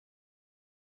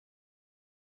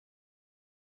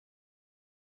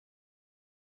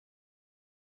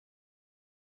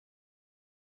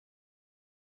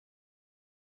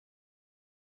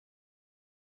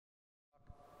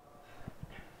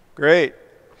Great.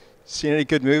 Seen any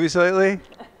good movies lately? The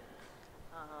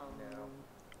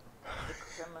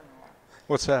Criminal.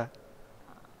 What's that?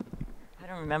 I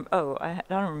don't remember. Oh, I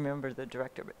don't remember the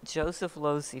director, but Joseph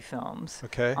Losey films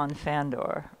Okay. on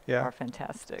Fandor Yeah. are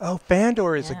fantastic. Oh,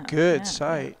 Fandor is Yeah, a good yeah,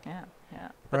 site. Yeah.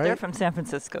 But they're Right? from San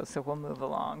Francisco, so we'll move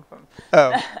along from.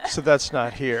 Oh, so that's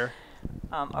not here.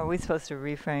 Are we supposed to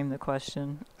reframe the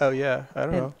question? Oh, yeah. I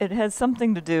don't know. It has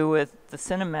something to do with the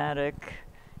cinematic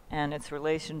and its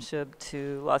relationship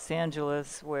to Los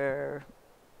Angeles, where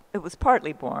it was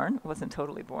partly born. It wasn't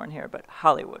totally born here, but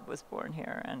Hollywood was born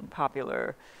here, and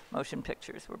popular motion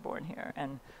pictures were born here.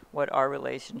 And what our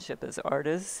relationship as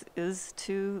artists is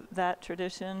to that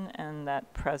tradition and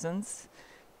that presence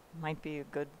might be a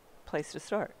good place to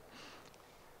start.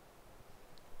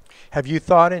 Have you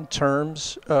thought in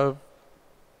terms of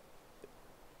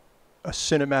a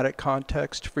cinematic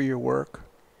context for your work?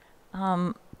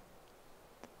 Or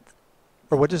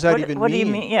what does that even mean? What do you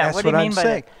mean? Yeah, That's what do you mean I'm by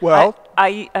saying. that? Well,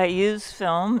 I use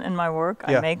film in my work.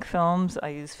 Yeah. I make films. I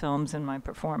use films in my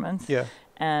performance. yeah.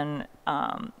 And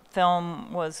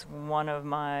film was one of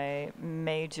my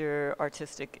major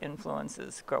artistic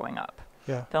influences growing up.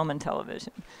 Yeah. Film and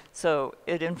television. So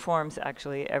it informs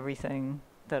actually everything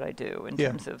that I do in Yeah.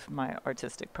 terms of my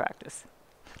artistic practice.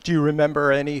 Do you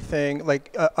remember anything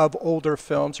like of older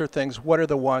films or things? What are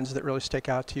the ones that really stick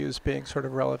out to you as being sort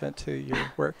of relevant to your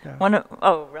work now?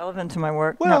 Relevant to my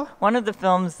work? Well- No, one of the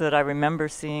films that I remember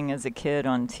seeing as a kid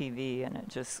on TV, and it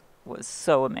just was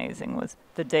so amazing, was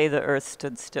The Day the Earth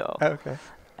Stood Still. Okay.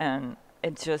 And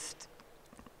it just,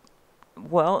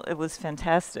 well, it was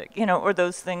fantastic. You know, or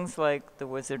those things like The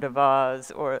Wizard of Oz,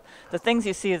 or the things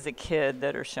you see as a kid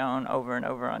that are shown over and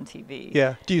over on TV.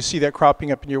 Yeah. Do you see that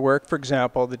cropping up in your work? For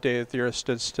example, The Day That the Earth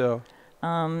Stood Still.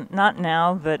 Not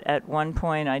now, but at one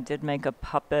point I did make a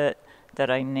puppet that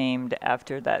I named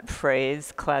after that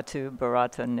phrase, Klaatu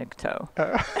Barata Nikto.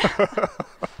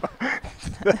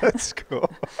 That's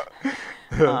cool.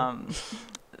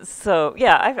 So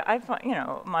yeah, I find, you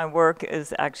know, my work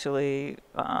is actually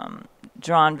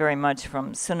drawn very much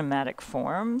from cinematic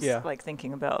forms, Yeah. like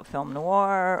thinking about film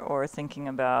noir or thinking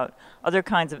about other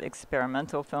kinds of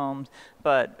experimental films.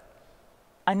 But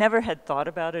I never had thought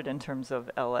about it in terms of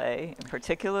LA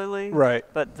particularly. Right.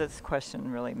 But this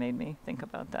question really made me think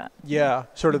about that. Yeah.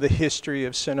 Sort of the history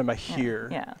of cinema here.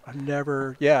 Yeah. I've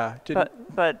never. Yeah.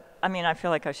 But I mean, I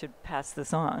feel like I should pass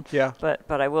this on. Yeah.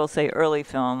 But I will say early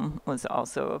film was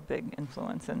also a big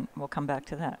influence, and we'll come back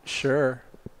to that. Sure.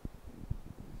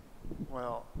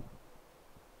 Well,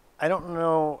 I don't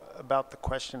know about the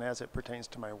question as it pertains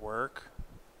to my work.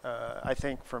 I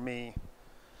think for me,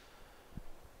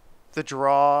 the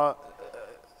draw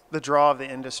of the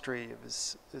industry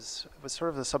was sort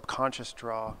of the subconscious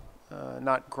draw.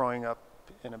 Not growing up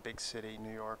in a big city,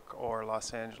 New York or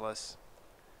Los Angeles,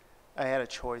 I had a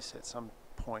choice at some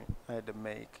point I had to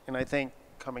make, and I think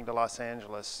coming to Los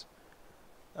Angeles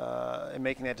and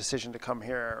making that decision to come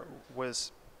here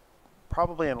was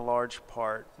probably in large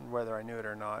part, whether I knew it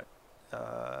or not,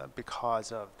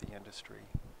 because of the industry,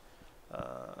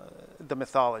 the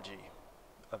mythology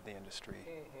of the industry,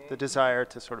 the desire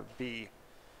to sort of be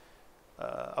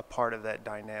a part of that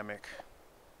dynamic,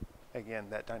 again,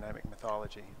 that dynamic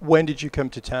mythology. When did you come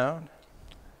to town?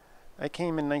 I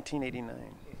came in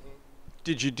 1989.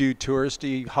 Did you do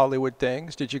touristy Hollywood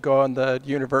things? Did you go on the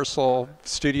Universal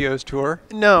Studios tour?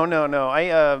 No.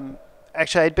 I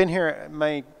actually I'd been here.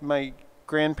 My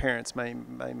grandparents, my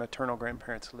maternal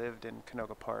grandparents, lived in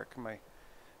Canoga Park. My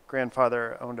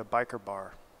grandfather owned a biker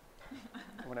bar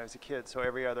when I was a kid. So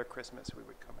every other Christmas we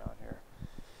would come out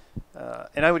here,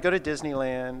 and I would go to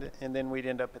Disneyland, and then we'd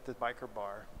end up at the biker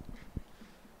bar.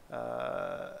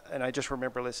 And I just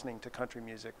remember listening to country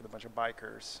music with a bunch of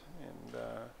bikers and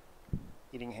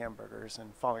eating hamburgers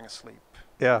and falling asleep,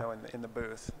 Yeah. you know, in the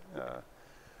booth.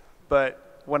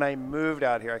 But when I moved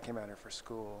out here, I came out here for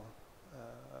school,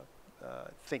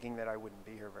 thinking that I wouldn't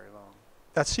be here very long.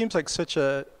 That seems like such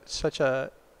an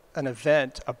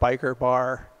event, a biker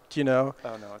bar. Do you know?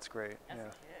 Oh no, it's great. As Yeah. a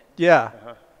kid. Yeah.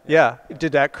 Uh-huh. Yeah.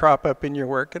 Did that crop up in your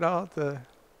work at all?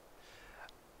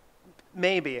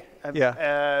 Maybe.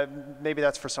 Maybe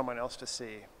that's for someone else to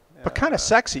see. But kind of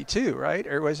sexy too, right?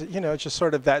 Or was it, just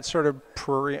sort of that sort of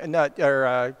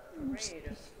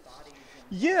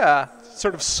yeah,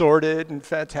 sort of sordid and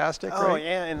fantastic, Oh right?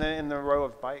 yeah, in the row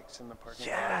of bikes in the parking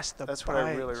lot. Yes, the That's what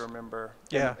I really bikes. remember.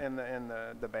 Yeah. And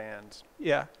the bands.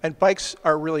 Yeah, and bikes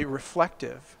are really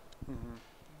reflective. Mm-hmm.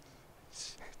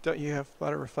 Don't you have a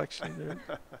lot of reflection in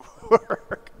your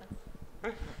work?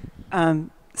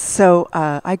 So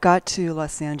I got to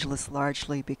Los Angeles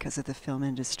largely because of the film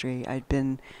industry. I'd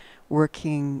been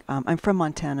working. I'm from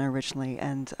Montana originally,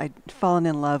 and I'd fallen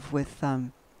in love with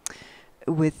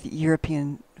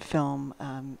European film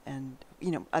and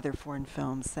other foreign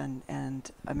films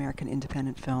and American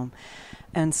independent film.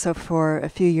 And so for a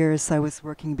few years I was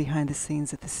working behind the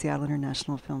scenes at the Seattle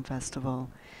International Film Festival,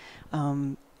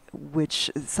 which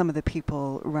some of the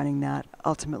people running that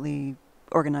ultimately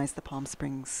organized the Palm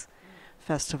Springs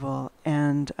Festival.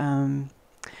 And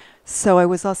so I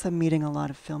was also meeting a lot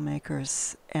of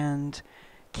filmmakers and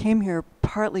came here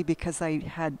partly because I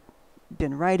had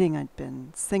been writing, I'd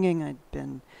been singing, I'd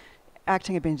been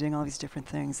acting, I'd been doing all these different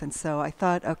things. And so I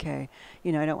thought, okay,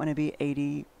 I don't want to be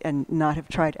 80 and not have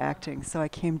tried acting. So I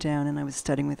came down and I was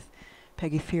studying with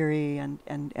Peggy Fury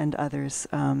and others,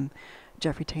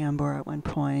 Jeffrey Tambor at one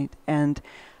point. And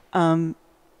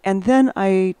then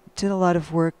I did a lot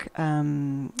of work,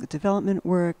 development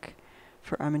work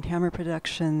for Arm & Hammer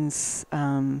Productions,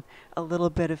 a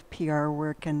little bit of PR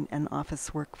work and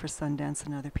office work for Sundance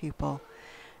and other people.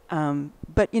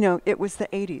 But, it was the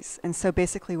 80s, and so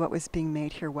basically what was being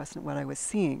made here wasn't what I was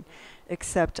seeing,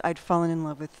 except I'd fallen in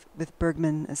love with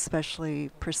Bergman, especially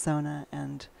Persona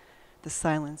and The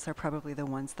Silence are probably the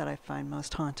ones that I find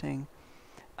most haunting.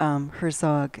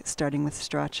 Herzog, starting with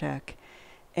Stracek,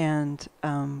 and,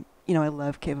 I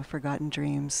love Cave of Forgotten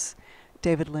Dreams.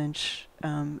 David Lynch,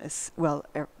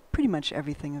 pretty much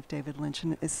everything of David Lynch,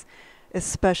 and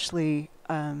especially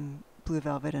Blue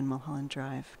Velvet and Mulholland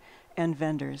Drive. And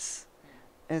vendors,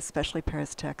 especially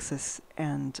Paris, Texas,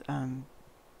 and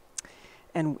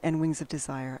Wings of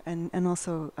Desire, and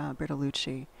also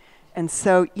Bertolucci. And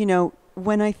so,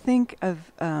 when I think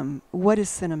of what is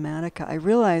Cinematica, I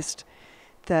realized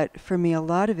that for me a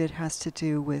lot of it has to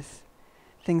do with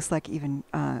things like even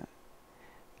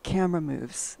camera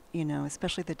moves,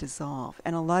 especially the dissolve.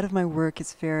 And a lot of my work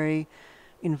is very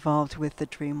involved with the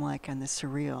dreamlike and the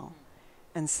surreal.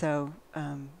 And so,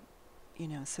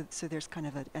 so there's kind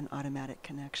of an automatic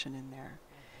connection in there.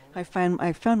 I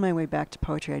found my way back to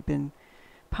poetry. I'd been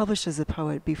published as a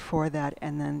poet before that,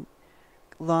 and then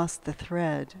lost the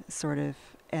thread, sort of,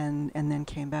 and then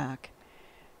came back.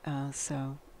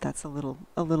 So that's a little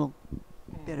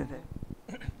bit of it.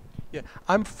 Yeah,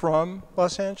 I'm from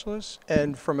Los Angeles,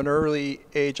 and from an early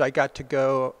age, I got to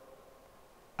go.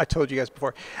 I told you guys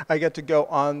before, I got to go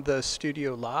on the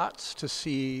studio lots to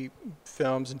see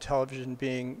films and television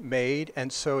being made,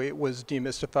 and so it was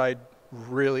demystified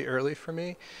really early for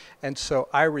me. And so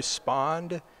I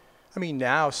respond,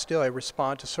 now still I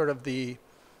respond to sort of the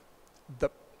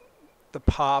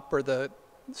pop or the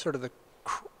sort of the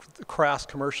crass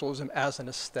commercialism as an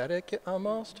aesthetic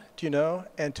almost,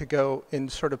 and to go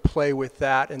and sort of play with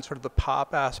that and sort of the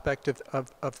pop aspect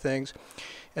of things.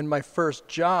 And my first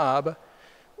job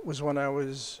was when I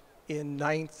was in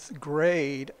 9th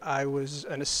grade. I was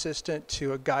an assistant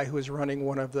to a guy who was running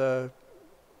one of the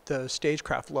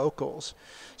stagecraft locals.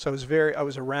 So I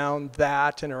was around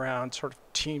that and around sort of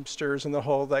Teamsters and the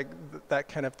whole that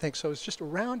kind of thing. So I was just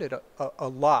around it a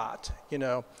lot,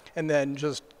 and then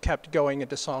just kept going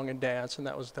into song and dance, and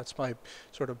that's my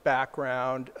sort of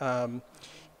background. As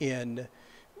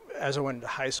I went into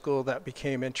high school, that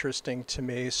became interesting to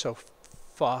me. So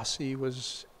Fosse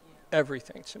was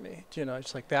everything to me.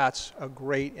 It's like that's a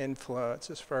great influence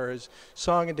as far as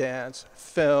song and dance,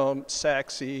 film,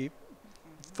 sexy,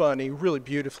 funny, really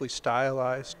beautifully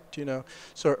stylized,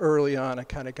 So early on I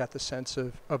kind of got the sense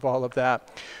of all of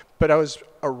that. But I was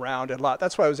around it a lot.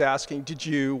 That's why I was asking, did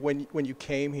you, when you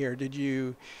came here, did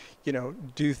you,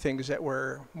 do things that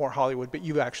were more Hollywood, but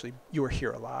you were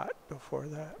here a lot before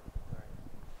that?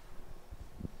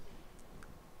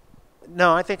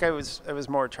 No, I think I was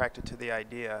more attracted to the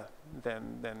idea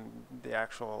than the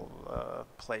actual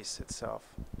place itself.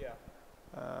 Yeah.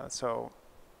 So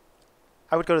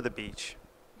I would go to the beach.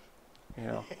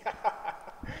 Yeah,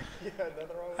 nothing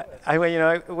wrong with that. I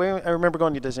remember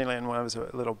going to Disneyland when I was a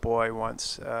little boy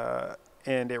once,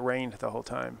 and it rained the whole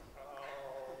time.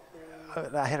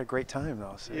 I had a great time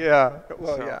though. So. Yeah.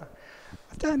 Well, so.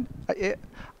 Yeah. I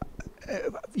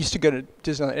used to go to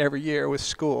Disneyland every year with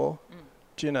school.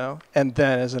 And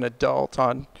then as an adult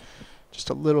on just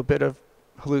a little bit of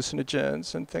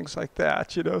hallucinogens and things like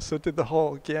that, so did the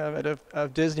whole gamut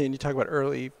of Disney. And you talk about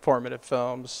early formative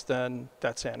films, then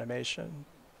that's animation,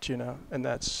 and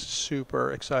that's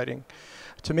super exciting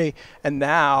to me. And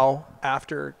now,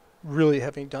 after really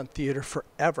having done theater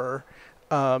forever,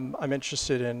 I'm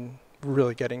interested in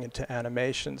really getting into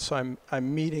animation. So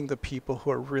I'm meeting the people who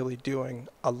are really doing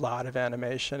a lot of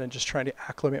animation and just trying to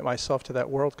acclimate myself to that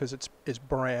world because it's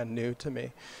brand new to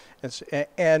me.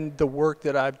 And the work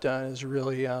that I've done is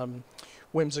really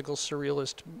whimsical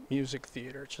surrealist music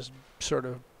theater. It's just sort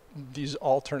of these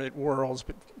alternate worlds,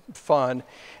 but fun.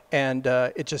 And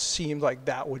it just seemed like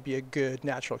that would be a good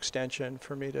natural extension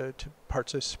for me to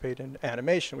participate in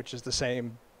animation, which is the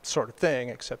same sort of thing,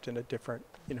 except in a different,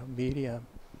 medium.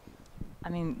 I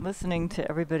mean, listening to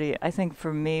everybody, I think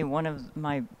for me, one of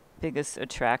my biggest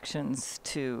attractions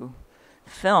to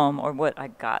film, or what I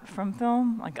got from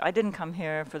film, like I didn't come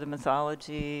here for the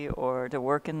mythology or to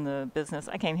work in the business.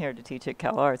 I came here to teach at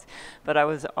Cal Arts, but I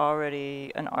was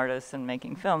already an artist and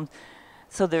making films.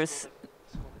 So there's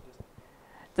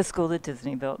the school that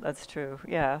Disney built, that's true,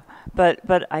 yeah.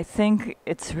 But I think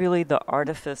it's really the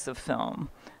artifice of film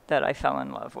that I fell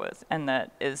in love with, and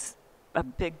that is a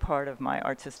big part of my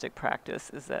artistic practice,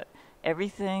 is that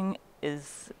everything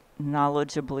is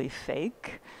knowledgeably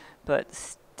fake, but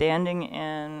standing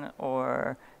in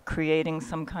or creating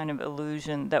some kind of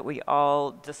illusion that we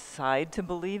all decide to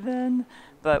believe in,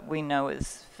 but we know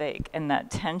is fake. And that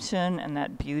tension and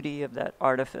that beauty of that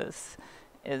artifice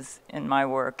is in my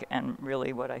work, and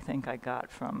really what I think I got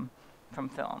from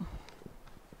film.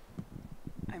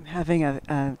 I'm having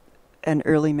an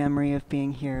early memory of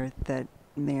being here that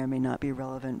may or may not be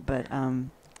relevant, but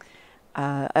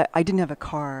I didn't have a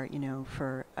car,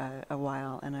 for a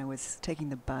while, and I was taking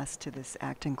the bus to this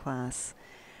acting class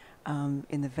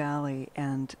in the Valley,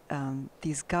 and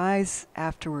these guys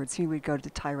afterwards, we'd go to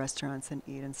Thai restaurants and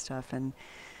eat and stuff,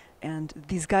 and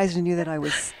these guys knew that I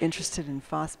was interested in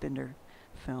Fassbinder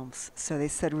films, so they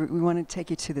said, we want to take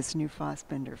you to this new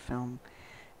Fassbinder film,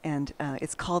 and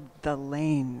it's called The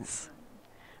Lanes.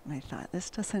 And I thought,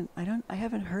 I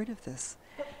haven't heard of this.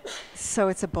 So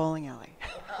it's a bowling alley.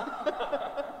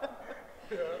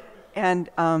 And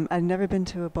I'd never been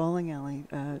to a bowling alley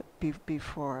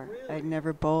before. Really? I'd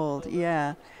never bowled,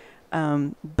 yeah.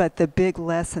 But the big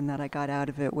lesson that I got out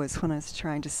of it was when I was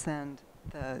trying to send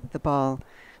the ball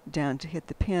down to hit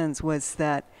the pins, was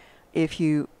that if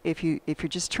you're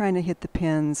just trying to hit the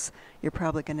pins, you're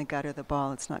probably going to gutter the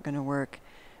ball. It's not going to work.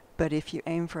 But if you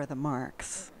aim for the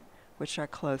marks, which are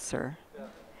closer,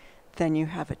 then you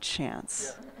have a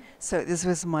chance. Yeah. So this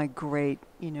was my great,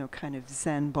 kind of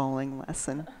Zen bowling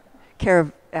lesson, care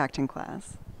of acting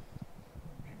class.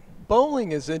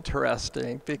 Bowling is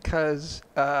interesting because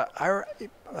a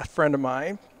friend of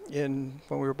mine, when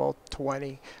we were both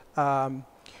 20,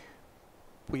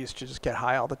 we used to just get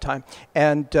high all the time,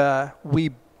 and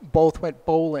we both went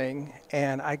bowling,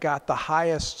 and I got the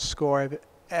highest score I've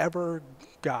ever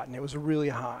gotten. It was really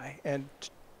high, and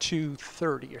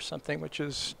 230 or something, which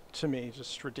is, to me,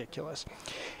 just ridiculous.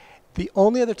 The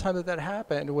only other time that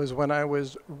happened was when I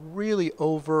was really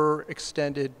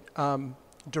overextended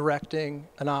directing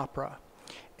an opera,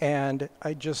 and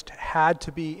I just had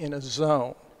to be in a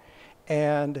zone.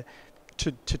 And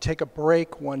to take a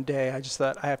break one day, I just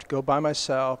thought I have to go by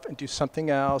myself and do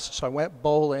something else, so I went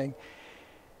bowling.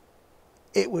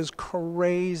 It was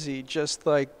crazy, just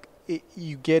like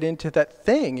you get into that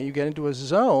thing, and you get into a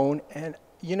zone, and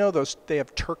they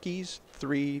have turkeys,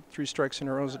 three strikes in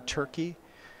a row is a turkey.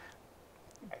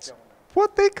 It's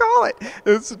what they call it.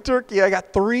 It's a turkey. I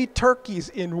got 3 turkeys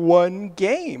in one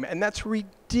game, and that's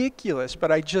ridiculous.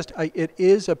 But it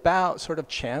is about sort of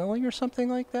channeling or something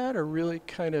like that, or really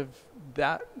kind of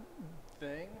that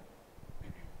thing.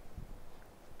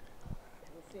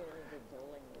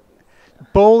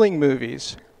 Bowling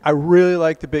movies. I really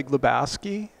like The Big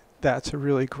Lebowski. That's a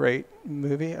really great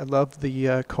movie. I love the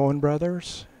Coen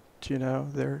brothers.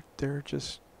 They're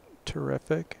just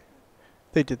terrific.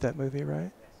 They did that movie,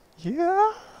 right?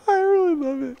 Yeah, I really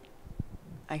love it.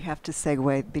 I have to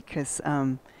segue because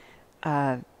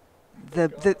the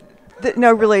Big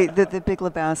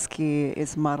Lebowski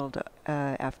is modeled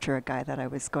after a guy that I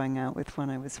was going out with when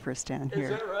I was first down here. Is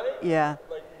that right? Yeah.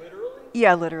 Like literally?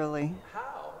 Yeah, literally.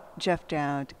 How? Jeff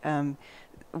Dowd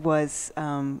was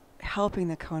helping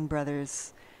the Coen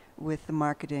brothers with the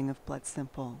marketing of Blood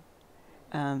Simple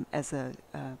as a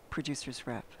producer's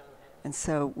rep. And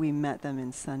so we met them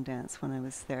in Sundance when I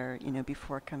was there,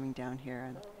 before coming down here.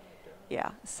 And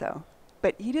yeah, so.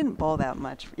 But he didn't bowl that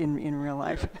much in real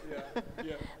life.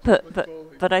 Yeah.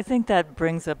 But I think that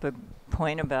brings up a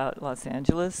point about Los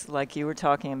Angeles, like you were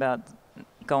talking about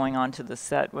going onto the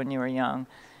set when you were young.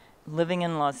 Living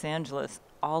in Los Angeles,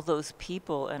 all those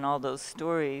people and all those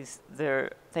stories,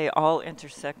 they all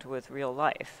intersect with real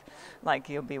life. Like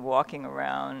you'll be walking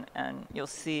around and you'll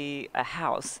see a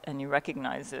house and you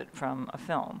recognize it from a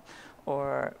film.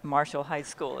 Or Marshall High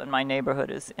School in my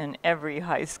neighborhood is in every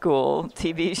high school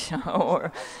TV show.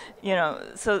 Or,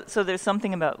 so there's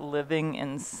something about living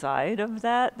inside of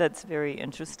that that's very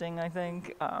interesting, I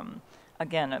think.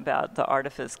 Again, about the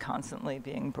artifice constantly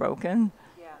being broken.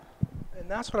 And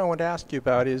that's what I wanted to ask you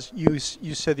about. Is you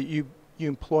said that you you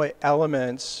employ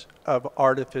elements of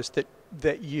artifice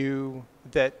that you're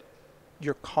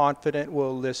confident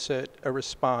will elicit a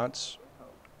response.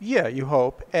 Yeah, you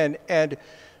hope, and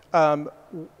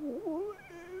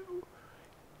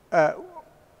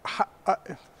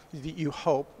you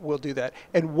hope will do that.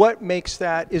 And what makes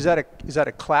that? Is that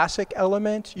a classic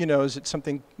element? You know, is it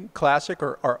something classic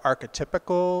or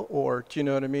archetypical, or do you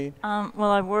know what I mean?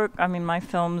 Well, I mean, my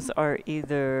films are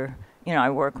either, you know, I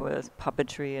work with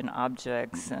puppetry and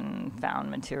objects and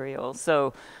found materials.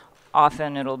 So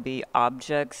often it'll be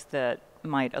objects that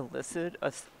might elicit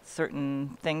a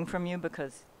certain thing from you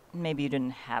because maybe you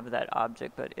didn't have that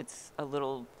object, but it's a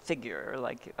little figure,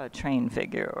 like a train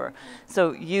figure. Or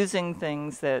so using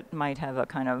things that might have a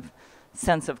kind of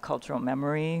sense of cultural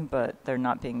memory, but they're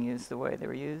not being used the way they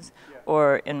were used. Yeah.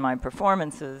 Or in my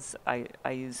performances, I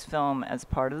use film as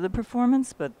part of the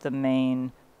performance, but the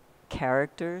main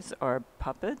characters are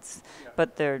puppets,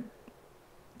 but they're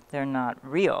not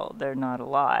real, they're not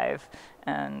alive,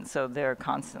 and so they're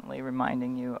constantly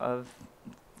reminding you of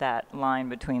that line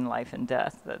between life and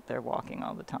death that they're walking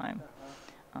all the time.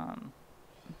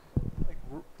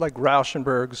 Like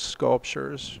Rauschenberg's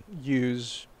sculptures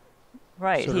use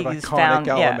right, sort he of used iconic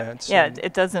elements. Yeah,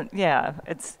 it doesn't. Yeah,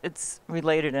 it's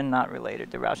related and not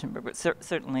related to Rauschenberg, but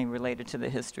certainly related to the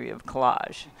history of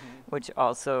collage, which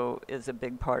also is a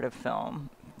big part of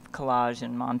film. Collage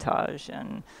and montage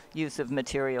and use of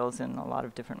materials in a lot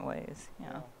of different ways.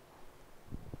 Yeah.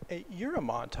 Hey, you're a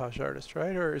montage artist,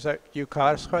 right? Or is that you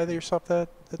classify yourself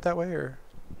that way, or?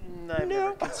 I've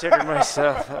never considered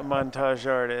myself a montage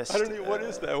artist. I don't know. What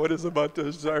is that? What is a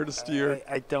montage artist to you?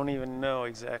 I don't even know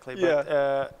exactly. Yeah.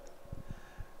 But,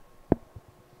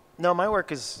 no, my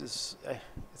work is it's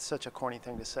such a corny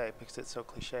thing to say because it's so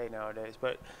cliche nowadays.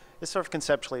 But it's sort of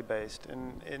conceptually based,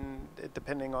 and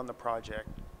depending on the project,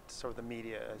 sort of the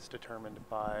media is determined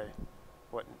by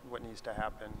what needs to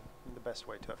happen, and the best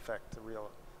way to affect the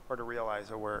real or to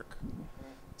realize a work.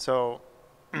 So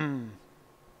I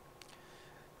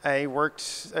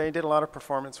did a lot of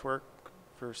performance work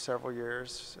for several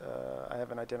years. I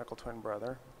have an identical twin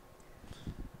brother,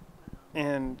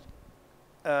 and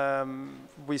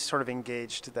we sort of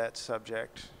engaged that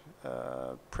subject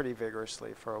pretty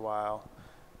vigorously for a while.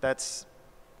 That's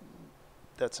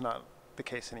not the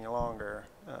case any longer.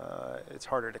 It's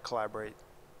harder to collaborate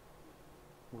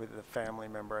with a family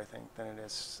member, I think, than it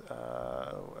is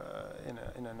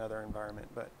in another environment.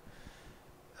 But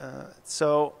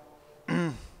so,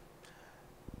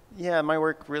 yeah, my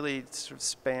work really sort of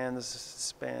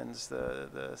spans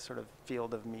the sort of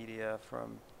field of media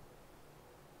from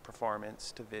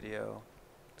performance to video,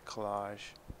 to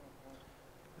collage.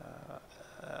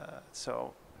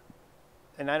 So,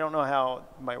 and I don't know how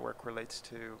my work relates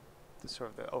to the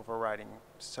sort of the overriding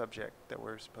subject that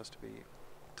we're supposed to be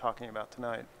talking about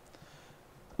tonight,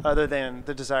 other than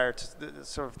the desire to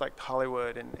sort of like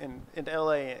Hollywood and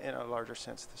LA in a larger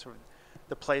sense, the sort of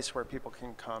the place where people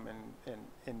can come and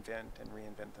invent and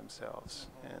reinvent themselves.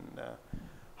 And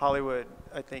Hollywood,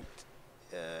 I think,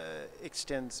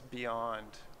 extends beyond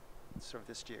sort of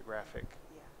this geographic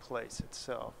place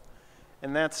itself.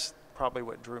 And that's probably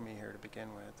what drew me here to begin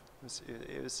with.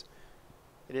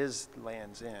 It is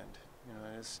Land's End. You know,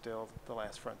 it is still the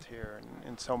last frontier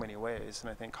in so many ways. And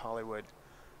I think Hollywood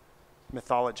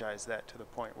mythologized that to the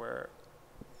point where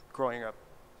growing up,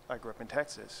 I grew up in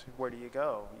Texas. Where do you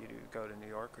go? You go to New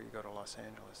York or you go to Los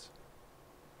Angeles.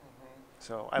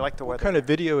 So I like the weather. What kind of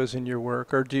video is in your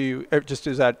work, or do you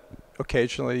is that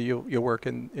occasionally you'll work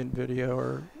in video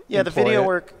or? Yeah, the video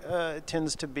work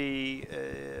tends to be,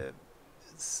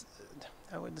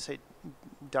 I wouldn't say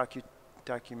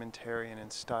documentarian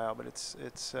in style, but it's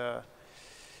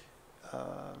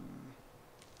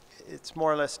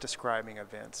more or less describing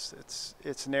events.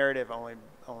 It's narrative only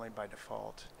by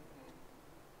default.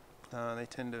 They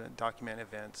tend to document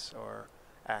events or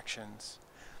actions.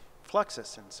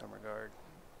 Fluxus, in some regard,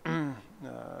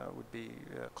 would be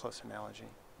a close analogy.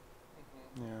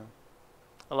 Yeah,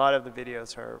 a lot of the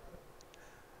videos are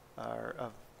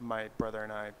of my brother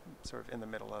and I, sort of in the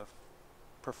middle of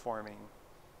performing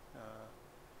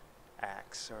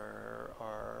acts or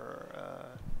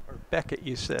Beckett,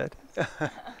 you said.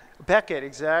 Beckett,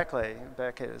 exactly.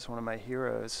 Beckett is one of my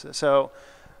heroes. So,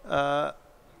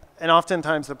 and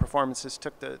oftentimes the performances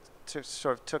took the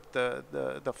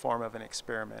form of an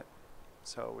experiment.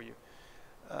 So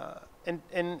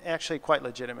and actually quite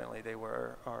legitimately they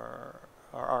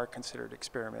are considered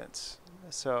experiments.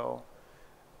 So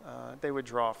they would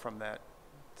draw from that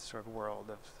sort of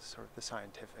world of sort of the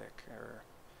scientific or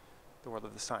the world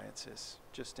of the sciences,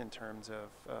 just in terms of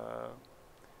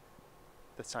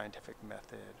the scientific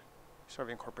method, sort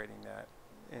of incorporating that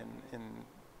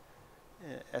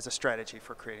as a strategy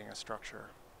for creating a structure.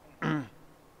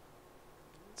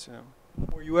 So.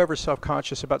 Were you ever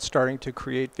self-conscious about starting to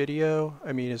create video?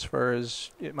 I mean, as far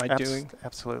as am I doing?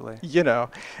 Absolutely. You know,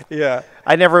 yeah.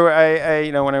 I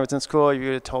when I was in school, you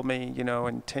would have told me,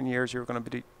 in 10 years you were going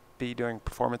to be doing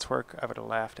performance work. I would have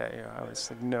laughed at you. I was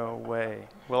like, no way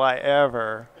will I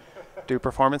ever do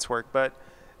performance work. But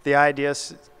the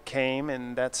ideas came,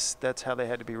 and that's how they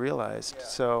had to be realized. Yeah.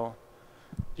 So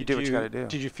you do what you got to do.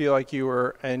 Did you feel like you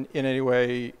were in any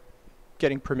way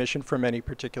getting permission from any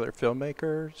particular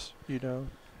filmmakers,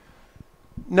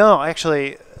 No,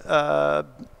 actually, I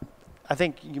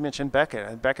think you mentioned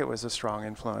Beckett. Beckett was a strong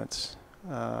influence.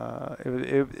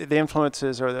 The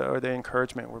influences or the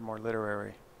encouragement were more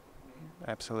literary,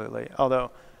 absolutely. Although,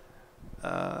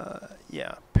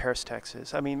 Paris,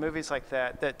 Texas. I mean, movies like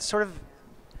that sort of,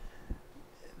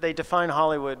 they define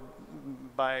Hollywood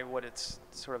by what it's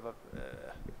sort of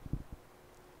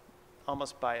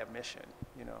almost by a mission.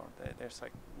 There's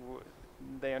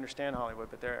they understand Hollywood,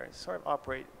 but they sort of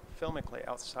operate filmically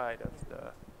outside of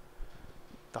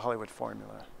the Hollywood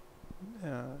formula.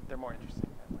 They're more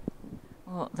interesting that way.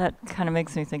 Well, that kind of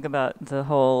makes me think about the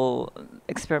whole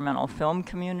experimental film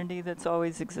community that's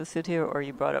always existed here, or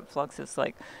you brought up Fluxus,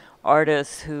 like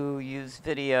artists who use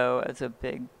video as a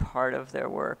big part of their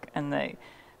work, and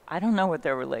I don't know what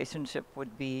their relationship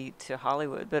would be to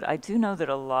Hollywood, but I do know that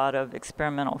a lot of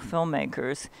experimental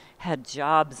filmmakers had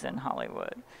jobs in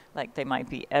Hollywood. Like they might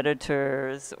be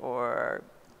editors or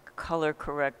color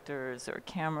correctors or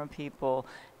camera people,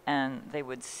 and they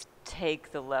would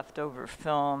take the leftover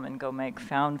film and go make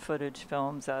found footage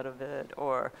films out of it,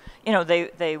 or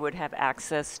they would have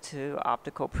access to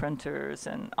optical printers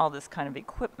and all this kind of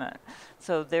equipment.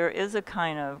 So there is a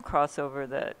kind of crossover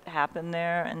that happened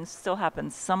there, and still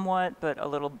happens somewhat, but a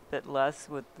little bit less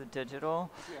with the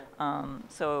digital. Yeah.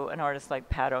 So an artist like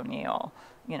Pat O'Neill,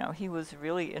 he was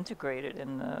really integrated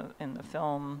in the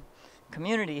film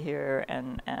community here,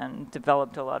 and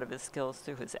developed a lot of his skills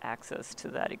through his access to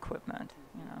that equipment.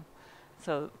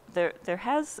 So there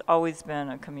has always been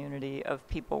a community of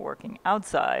people working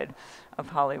outside of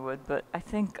Hollywood, but I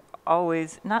think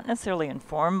always not necessarily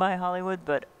informed by Hollywood,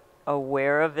 but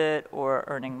aware of it or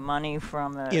earning money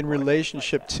from it. In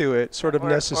relationship to it, sort of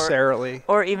necessarily.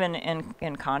 Or even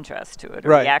in contrast to it, or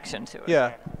right. reaction to it.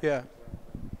 Yeah, yeah.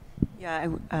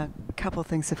 Yeah, a couple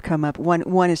things have come up.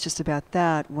 One is just about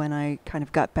that. When I kind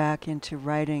of got back into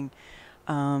writing,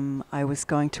 I was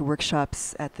going to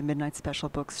workshops at the Midnight Special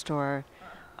Bookstore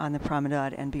on the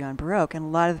Promenade and Beyond Baroque, and a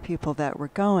lot of the people that were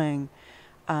going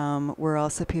were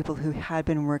also people who had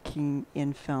been working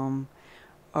in film,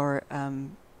 or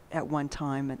at one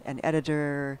time an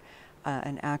editor,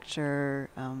 an actor,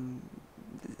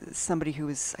 somebody who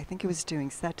was, I think,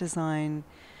 doing set design,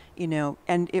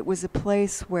 and it was a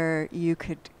place where you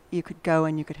could go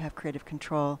and you could have creative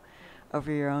control over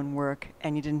your own work,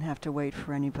 and you didn't have to wait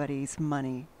for anybody's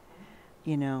money,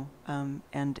 and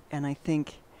I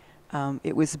think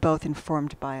it was both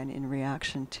informed by and in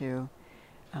reaction to.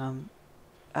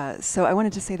 So I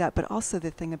wanted to say that, but also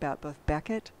the thing about both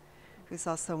Beckett, who's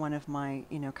also one of my,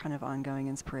 kind of ongoing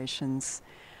inspirations,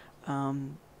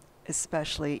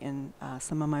 especially in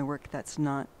some of my work that's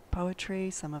not poetry,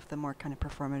 some of the more kind of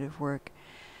performative work,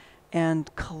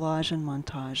 and collage and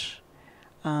montage.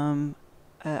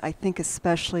 I think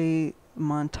especially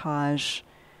montage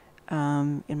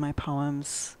in my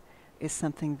poems is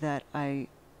something that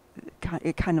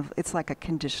it's like a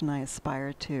condition I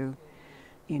aspire to,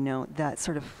 that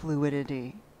sort of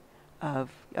fluidity of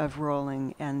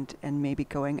rolling and maybe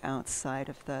going outside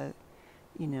of the,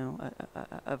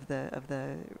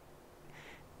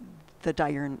 the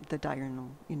diurnal,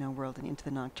 world and into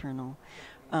the nocturnal.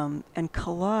 And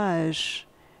collage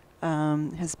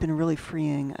has been really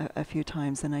freeing a few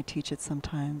times, and I teach it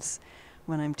sometimes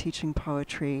when I'm teaching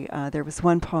poetry. There was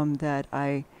one poem that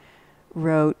I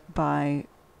wrote by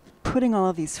putting all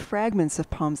of these fragments of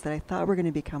poems that I thought were going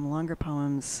to become longer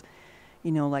poems,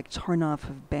 like torn off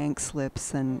of bank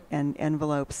slips and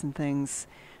envelopes and things,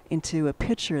 into a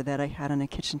picture that I had on a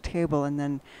kitchen table. And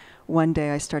then one day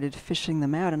I started fishing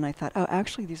them out, and I thought, oh,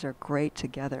 actually these are great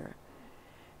together.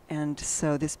 And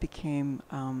so this became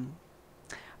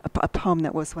a poem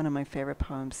that was one of my favorite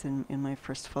poems in my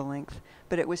first full length.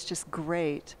 But it was just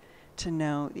great to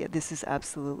know this is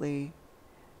absolutely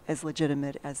as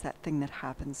legitimate as that thing that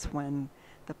happens when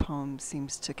the poem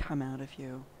seems to come out of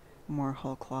you more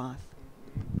whole cloth.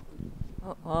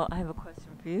 Well, I have a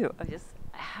question for you.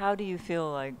 How do you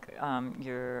feel like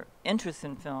your interest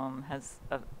in film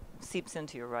seeps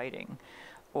into your writing?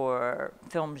 or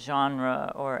film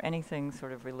genre or anything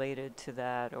sort of related to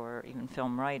that, or even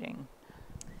film writing?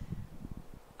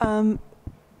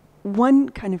 One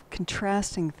kind of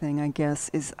contrasting thing, I guess,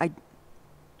 is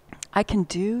I can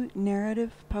do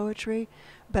narrative poetry,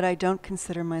 but I don't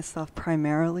consider myself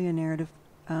primarily a narrative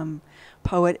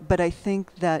poet. But I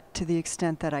think that to the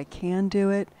extent that I can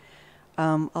do it,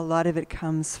 a lot of it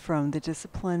comes from the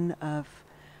discipline of,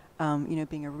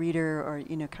 being a reader, or,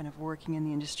 kind of working in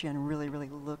the industry and really, really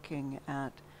looking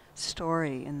at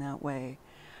story in that way.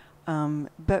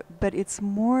 But it's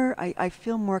more, I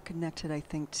feel more connected, I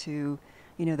think, to,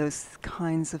 those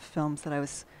kinds of films that I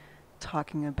was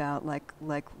talking about, like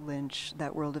Lynch,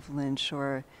 that world of Lynch,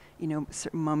 or,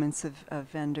 certain moments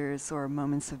of Wenders or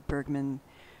moments of Bergman,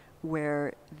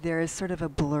 where there is sort of a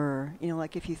blur.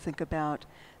 Like if you think about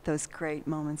those great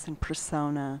moments in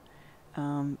Persona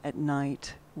at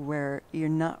night, where you're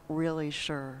not really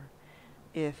sure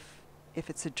if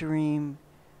it's a dream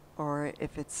or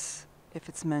if it's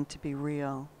meant to be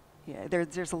real. Yeah,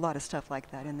 there's a lot of stuff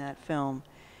like that in that film,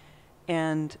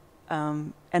 and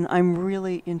I'm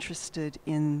really interested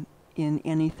in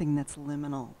anything that's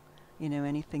liminal,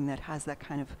 anything that has that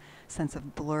kind of sense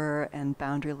of blur and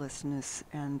boundarylessness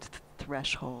and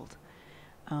threshold.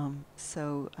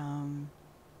 So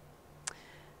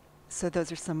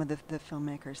those are some of the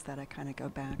filmmakers that I kind of go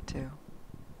back to.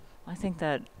 I think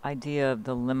that idea of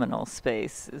the liminal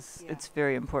space is, it's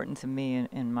very important to me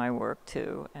in my work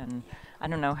too. And I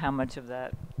don't know how much of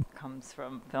that comes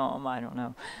from film, I don't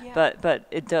know. But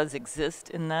it does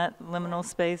exist in that liminal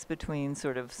space between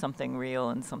sort of something real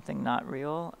and something not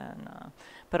real. And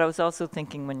but I was also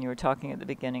thinking when you were talking at the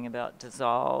beginning about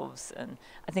dissolves, and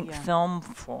I think film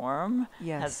form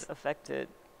has affected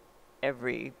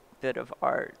every bit of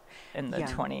art in the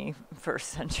 21st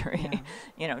century.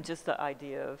 Just the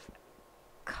idea of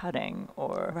cutting,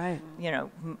 or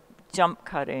jump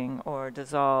cutting, or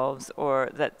dissolves, or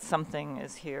that something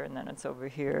is here and then it's over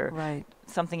here. Right.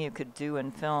 Something you could do in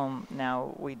film,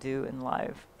 now we do in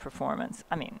live performance.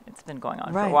 I mean, it's been going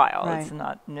on for a while. It's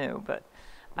not new, but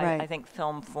I think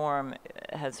film form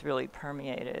has really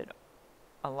permeated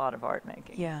a lot of art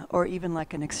making. Yeah, or even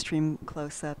like an extreme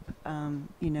close-up.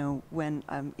 When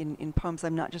in poems,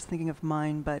 I'm not just thinking of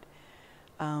mine, but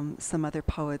some other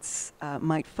poets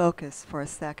might focus for a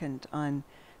second on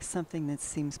something that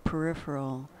seems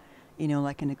peripheral,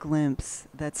 like in a glimpse.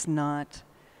 That's not,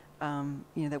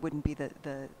 that wouldn't be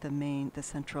the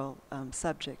central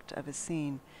subject of a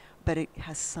scene, but it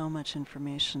has so much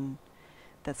information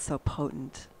that's so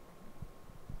potent.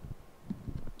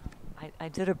 I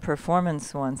did a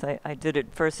performance once. I did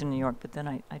it first in New York, but then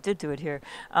I did do it here,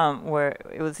 where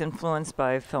it was influenced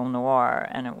by film noir,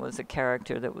 and it was a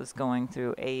character that was going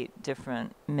through 8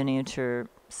 different miniature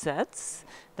sets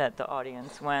that the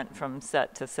audience went from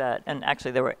set to set. And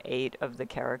actually there were 8 of the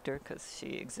character, because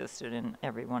she existed in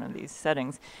every one of these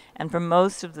settings. And for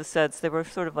most of the sets, they were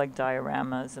sort of like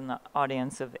dioramas, and the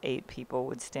audience of 8 people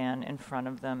would stand in front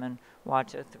of them and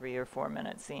watch a 3 or 4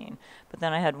 minute scene. But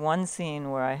then I had one scene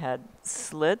where I had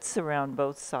slits around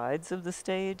both sides of the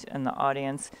stage, and the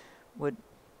audience would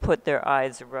put their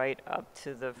eyes right up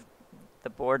to the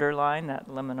borderline, that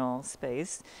liminal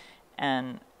space.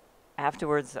 And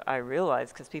afterwards I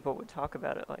realized, because people would talk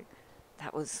about it, like,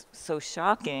 that was so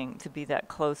shocking to be that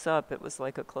close up. It was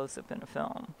like a close up in a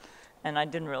film. And I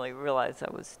didn't really realize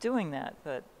I was doing that,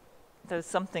 but there's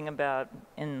something about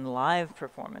in live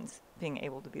performance being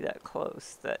able to be that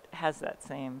close that has that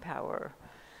same power,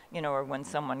 or when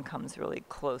someone comes really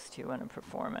close to you in a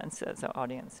performance as an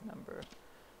audience member.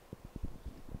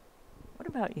 What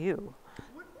about you?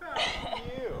 What about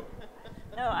you?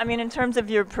 No, I mean in terms of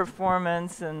your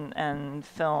performance and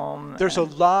film. There's a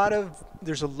lot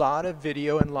of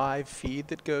video and live feed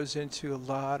that goes into a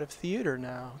lot of theater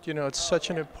now. It's such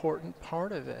an important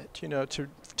part of it.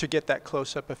 To get that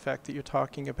close-up effect that you're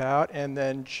talking about, and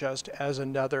then just as a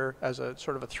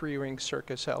sort of a 3-ring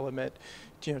circus element,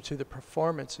 to the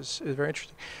performance is very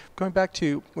interesting. Going back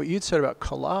to what you'd said about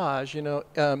collage,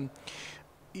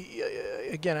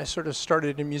 again, I sort of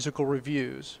started in musical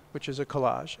reviews, which is a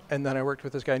collage, and then I worked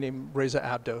with this guy named Reza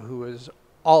Abdo, who was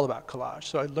all about collage.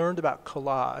 So I learned about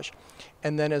collage,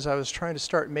 and then as I was trying to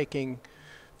start making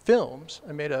films,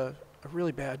 I made a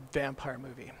really bad vampire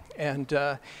movie, and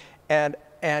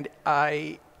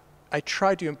I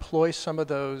tried to employ some of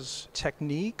those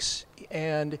techniques,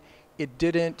 and it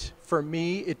didn't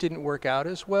work out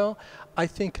as well. I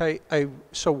think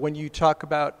so when you talk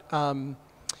about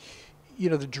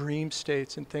the dream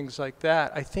states and things like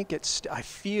that, I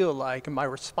feel like, and my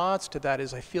response to that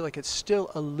is, I feel like it's still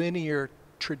a linear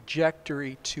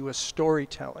trajectory to a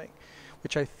storytelling,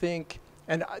 which I think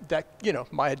And that, you know,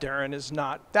 Maya Deren is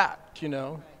not that, you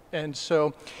know. And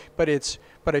so, but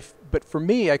for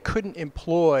me, I couldn't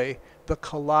employ the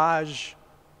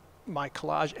my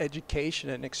collage education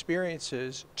and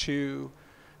experiences to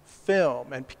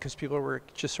film, and because people were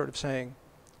just sort of saying,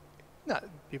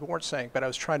 people weren't saying, but I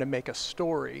was trying to make a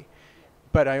story,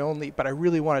 but I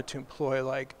really wanted to employ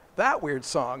like that weird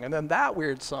song and then that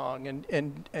weird song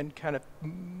and kind of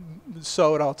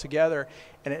sew it all together,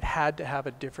 and it had to have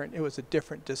it was a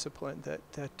different discipline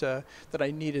that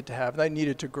I needed to have, and I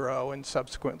needed to grow, and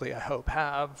subsequently I hope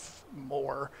have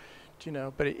more, you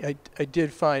know. But I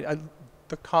did find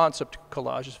the concept of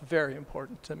collage is very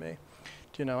important to me,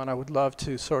 you know, and I would love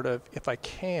to sort of, if I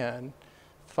can,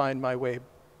 find my way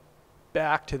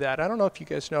back to that. I don't know if you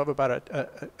guys know about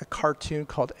a cartoon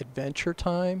called Adventure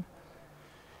Time.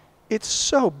 It's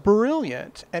so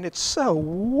brilliant and it's so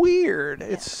weird.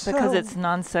 It's because it's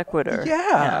non sequitur.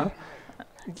 Yeah.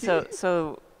 You know?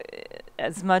 So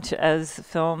as much as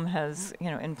film has,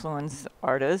 you know, influenced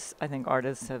artists, I think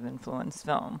artists have influenced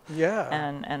film. Yeah.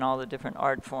 And all the different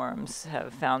art forms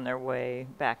have found their way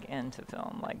back into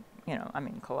film. Like, you know, I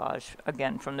mean, collage,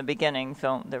 again, from the beginning,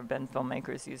 there have been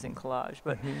filmmakers using collage,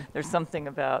 but there's something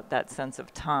about that sense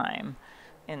of time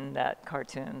in that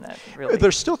cartoon that really...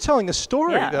 They're still telling a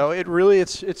story, Yeah. though.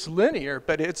 It's linear,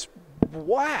 but it's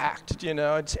whacked, you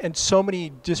know, and so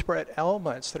many disparate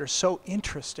elements that are so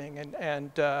interesting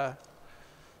and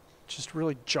just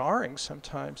really jarring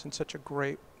sometimes in such a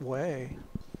great way.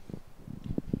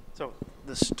 So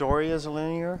the story is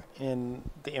linear and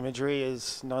the imagery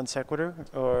is non sequitur,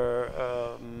 or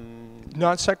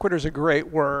Non sequitur is a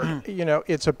great word. You know,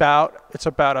 it's about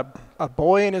a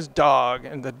boy and his dog,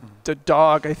 and the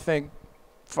dog, I think,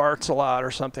 farts a lot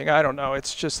or something. I don't know.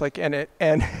 It's just like, and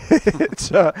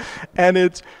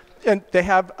they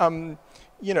have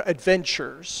you know,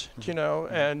 adventures, you know,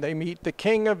 and they meet the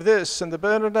king of this and the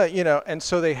blah, blah, blah, you know, and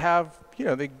so they have, you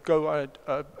know, they go on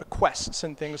quests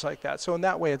and things like that. So in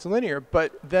that way, it's linear.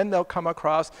 But then they'll come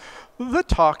across the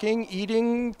talking,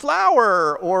 eating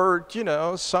flower, or, you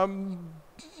know, some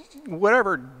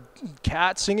whatever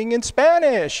cat singing in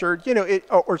Spanish, or, you know,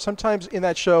 or sometimes in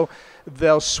that show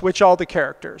they'll switch all the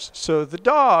characters. So the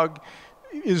dog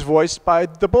is voiced by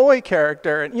the boy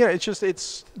character, and, you know,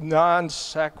 it's non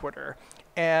sequitur.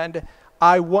 And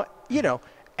you know,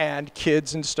 and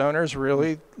kids and stoners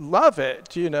really love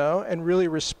it, you know, and really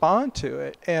respond to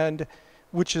it, and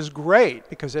which is great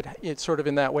because it's sort of,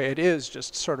 in that way, it is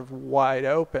just sort of wide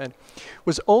open.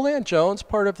 Was Olan Jones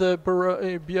part of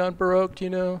the Beyond Baroque, do you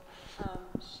know? She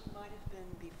might have been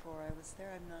before I was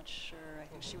there. I'm not sure. I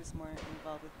think she was more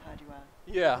involved with Padua.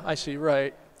 Yeah, I see,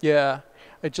 right. Yeah.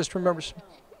 I just remember.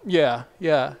 Yeah.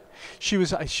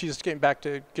 She's getting back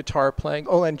to guitar playing.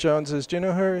 Olan Jones is, do you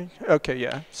know her? Okay,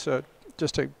 yeah. So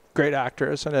just a great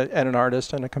actress and an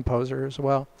artist and a composer as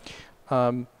well.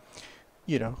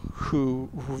 You know,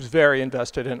 who's very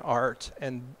invested in art,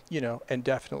 and, you know, and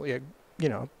definitely a, you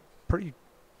know, pretty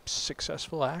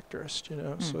successful actress, you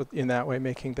know. So in that way,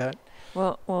 making that.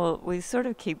 Well, we sort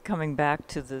of keep coming back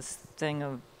to this thing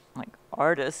of like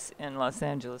artists in Los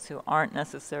Angeles who aren't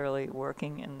necessarily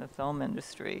working in the film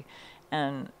industry,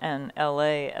 and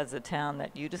LA as a town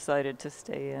that you decided to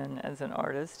stay in as an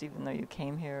artist, even though you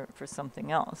came here for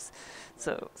something else.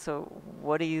 So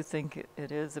what do you think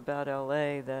it is about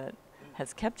LA that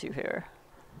has kept you here?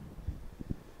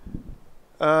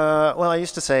 Well, I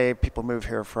used to say people move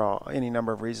here for any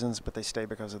number of reasons, but they stay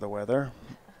because of the weather.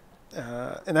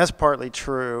 And that's partly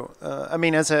true. I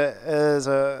mean, as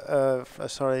a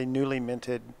sort of newly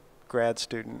minted grad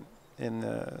student in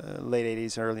the late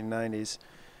 80s, early 90s,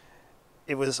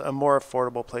 it was a more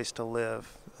affordable place to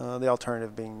live, the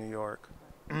alternative being New York.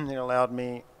 It allowed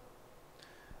me,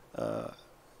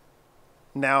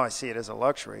 now I see it as a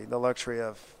luxury, the luxury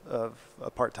of a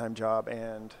part-time job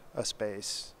and a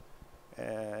space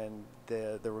and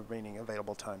the remaining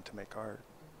available time to make art.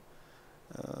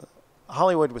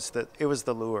 Hollywood was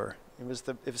the lure. It was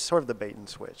sort of the bait and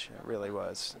switch. It really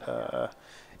was.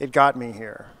 It got me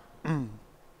here.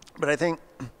 But I think,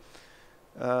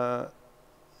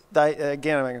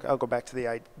 again, I'll go back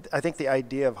to I think the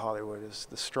idea of Hollywood is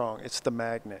it's the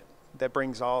magnet that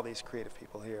brings all these creative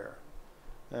people here,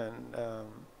 and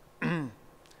and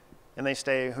they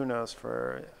stay, who knows,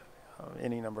 for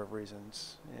any number of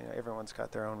reasons. You know, everyone's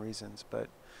got their own reasons, but.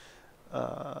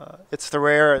 It's the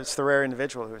rare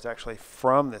individual who is actually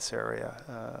from this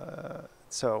area.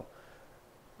 So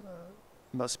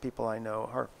most people I know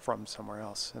are from somewhere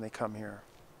else, and they come here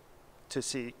to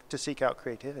seek out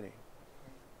creativity.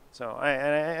 So I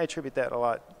attribute that a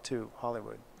lot to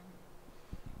Hollywood.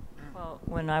 Well,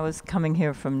 when I was coming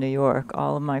here from New York,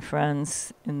 all of my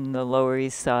friends in the Lower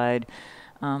East Side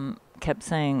kept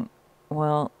saying,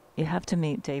 well, you have to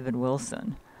meet David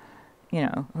Wilson, you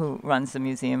know, who runs the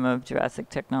Museum of Jurassic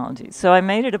Technology. So I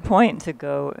made it a point to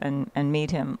go and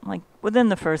meet him, like, within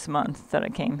the first month that I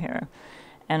came here.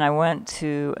 And I went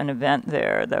to an event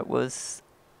there that was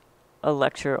a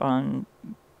lecture on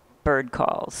bird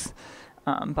calls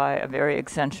by a very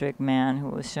eccentric man who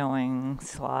was showing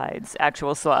slides,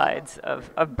 actual slides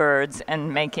of birds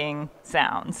and making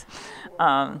sounds.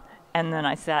 And then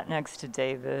I sat next to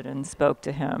David and spoke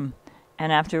to him.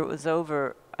 And after it was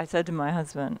over, I said to my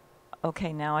husband,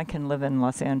 okay, now I can live in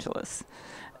Los Angeles.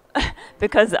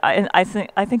 Because I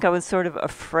think I was sort of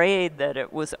afraid that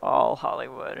it was all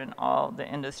Hollywood and all the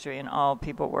industry and all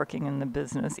people working in the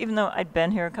business, even though I'd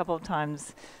been here a couple of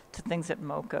times to things at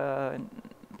MoCA, and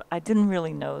I didn't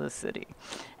really know the city.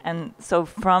 And so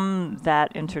from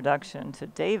that introduction to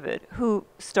David, who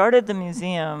started the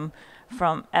museum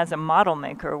as a model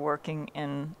maker working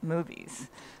in movies,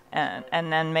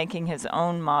 and then making his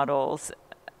own models,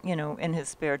 you know, in his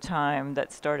spare time,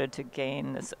 that started to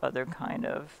gain this other kind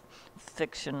of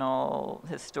fictional,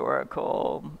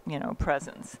 historical, you know,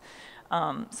 presence.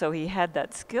 So he had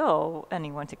that skill, and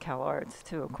he went to Cal Arts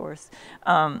too, of course.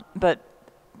 But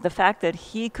the fact that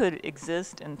he could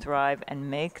exist and thrive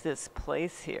and make this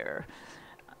place here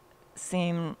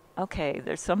seemed, okay,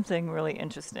 there's something really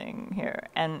interesting here.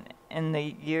 And in the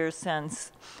years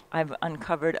since, I've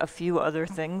uncovered a few other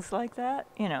things like that.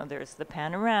 You know, there's the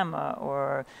panorama,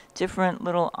 or different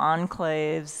little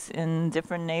enclaves in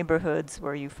different neighborhoods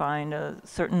where you find a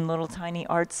certain little tiny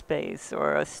art space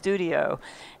or a studio.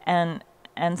 And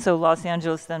so Los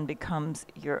Angeles then becomes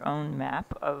your own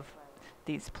map of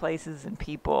these places and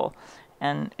people.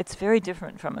 And it's very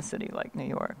different from a city like New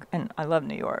York. And I love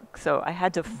New York. So I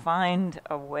had to find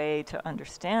a way to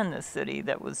understand this city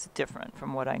that was different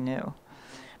from what I knew.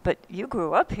 But you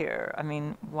grew up here. I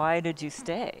mean, why did you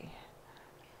stay?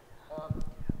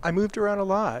 I moved around a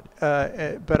lot,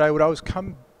 but I would always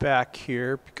come back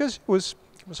here because it was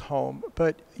home.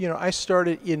 But, you know, I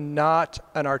started in not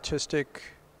an artistic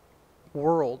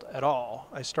world at all.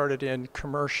 I started in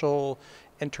commercial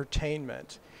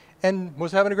entertainment and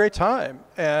was having a great time.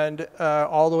 And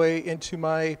all the way into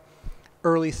my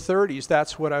early 30s,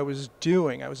 that's what I was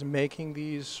doing. I was making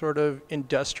these sort of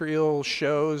industrial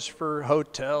shows for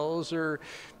hotels or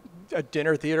a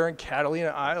dinner theater in Catalina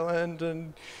Island,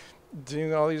 and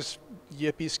doing all these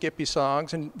yippee skippy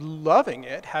songs and loving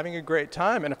it, having a great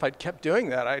time. And if I'd kept doing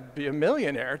that, I'd be a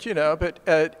millionaire, you know. But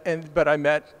I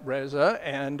met Reza,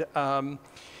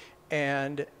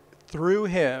 and through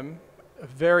him, a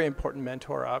very important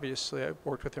mentor, obviously. I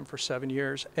worked with him for 7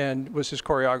 years and was his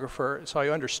choreographer. So I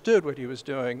understood what he was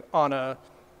doing on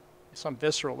some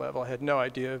visceral level. I had no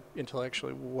idea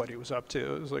intellectually what he was up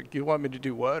to. It was like, you want me to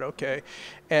do what? Okay.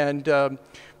 And,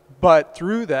 but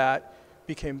through that,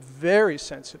 became very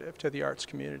sensitive to the arts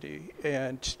community,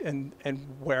 and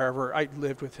wherever I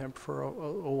lived with him for a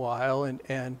while,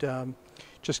 and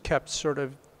just kept sort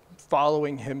of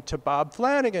following him to Bob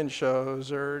Flanagan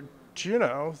shows, or, you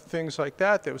know, things like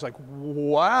that. That was like,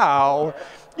 wow,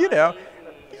 you know.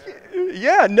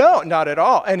 Yeah, no, not at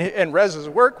all. And Reza's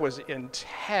work was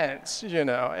intense, you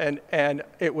know, and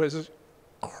it was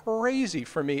crazy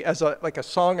for me as like a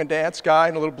song and dance guy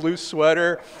in a little blue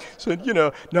sweater. So, you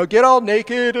know, now get all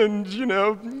naked and, you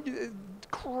know,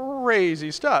 crazy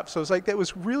stuff. So it's like, that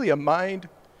was really a mind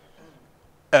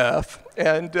F.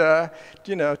 And,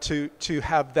 you know, to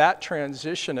have that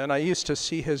transition. And I used to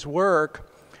see his work.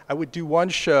 I would do one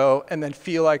show and then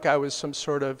feel like I was some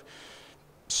sort of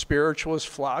spiritualist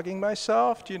flogging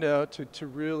myself, you know, to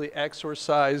really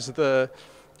exorcise the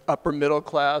upper middle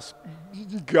class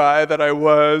guy that I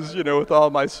was, you know, with all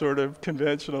my sort of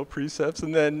conventional precepts,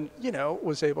 and then, you know,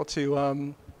 was able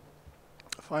to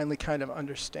finally kind of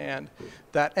understand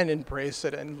that and embrace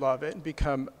it and love it and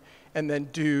become, and then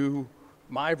do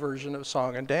my version of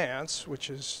song and dance, which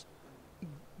is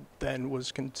then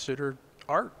was considered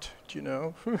art, you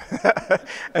know.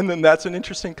 And then that's an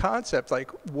interesting concept, like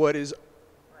what is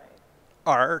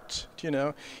art, you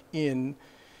know, in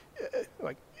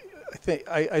like,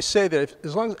 I say that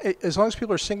as long as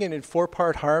people are singing in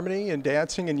 4-part harmony and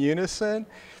dancing in unison,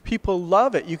 people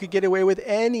love it. You could get away with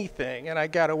anything, and I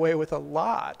got away with a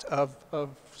lot of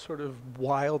sort of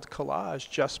wild collage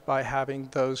just by having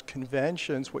those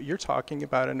conventions, what you're talking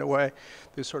about in a way,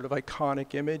 these sort of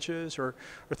iconic images or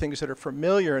things that are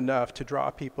familiar enough to draw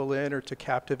people in or to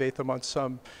captivate them on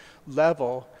some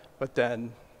level, but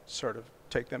then sort of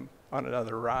take them on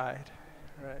another ride,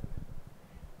 right?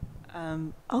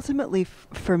 Ultimately,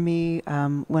 for me,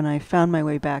 when I found my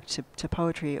way back to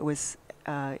poetry, it was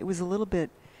a little bit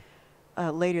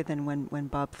later than when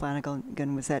Bob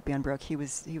Flanagan was at Banbrook. He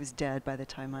was dead by the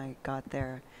time I got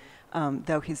there,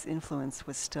 though his influence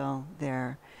was still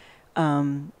there.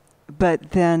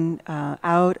 But then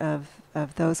out of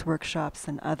those workshops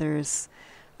and others,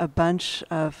 a bunch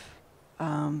of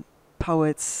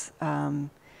poets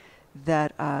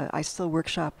that I still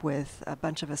workshop with, a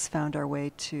bunch of us found our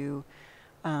way to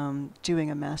doing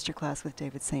a master class with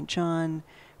David St. John,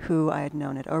 who I had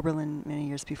known at Oberlin many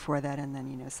years before that, and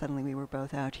then suddenly we were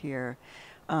both out here,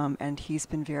 and he's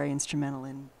been very instrumental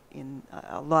in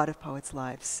a lot of poets'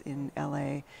 lives in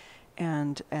L.A.,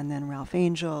 and then Ralph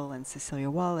Angel and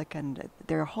Cecilia Wallach, and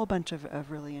there are a whole bunch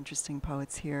of really interesting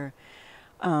poets here,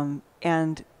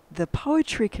 and the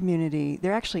poetry community,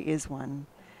 there actually is one.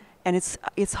 And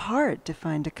it's hard to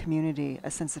find a community, a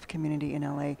sense of community in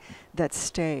LA that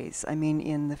stays. I mean,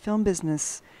 in the film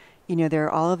business, there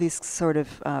are all of these sort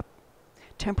of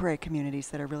temporary communities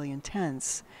that are really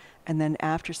intense. And then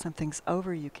after something's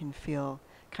over, you can feel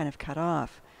kind of cut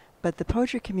off. But the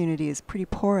poetry community is pretty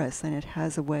porous, and it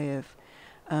has a way of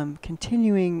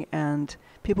continuing, and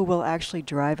people will actually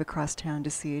drive across town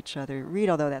to see each other read,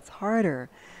 although that's harder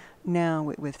now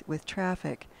with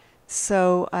traffic.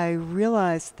 So I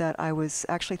realized that I was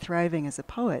actually thriving as a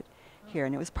poet here,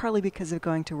 and it was partly because of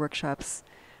going to workshops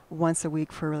once a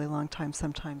week for a really long time,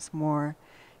 sometimes more,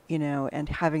 and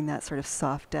having that sort of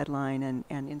soft deadline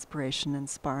and inspiration and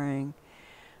sparring.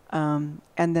 And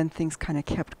then things kind of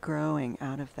kept growing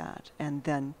out of that, and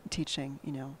then teaching,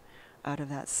 out of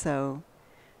that. So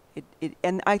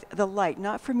the light,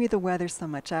 not for me the weather so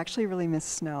much, I actually really miss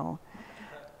snow,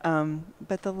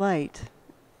 but the light.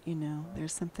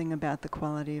 There's something about the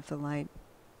quality of the light.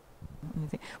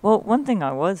 Well, one thing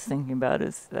I was thinking about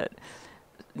is that,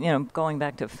 going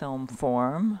back to film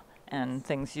form and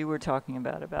things you were talking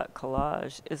about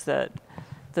collage, is that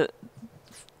the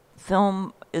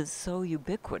film is so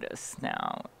ubiquitous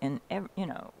now. And,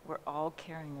 we're all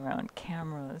carrying around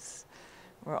cameras.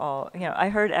 We're all, I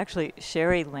heard actually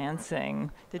Sherry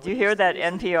Lansing. Did you hear that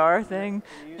NPR thing?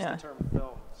 You used the term film.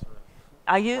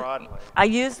 I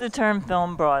use the term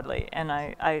film broadly,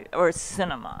 and or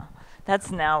cinema. That's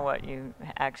now what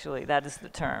that is the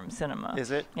term, cinema.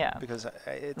 Is it? Yeah. Because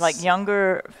it's... Like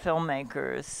younger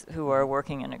filmmakers who are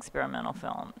working in experimental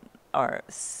film are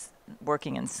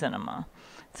working in cinema.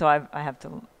 So I have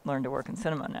to learn to work in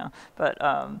cinema now. But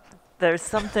there's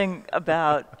something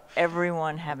about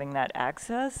everyone having that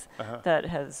access that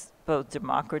has both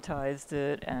democratized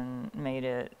it and made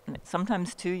it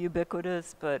sometimes too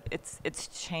ubiquitous, but it's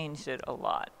changed it a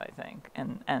lot, I think,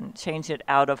 and changed it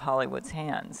out of Hollywood's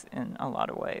hands in a lot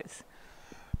of ways.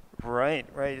 Right.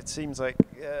 It seems like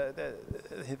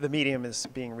the medium is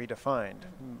being redefined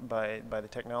by the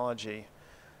technology.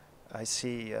 I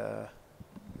see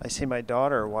my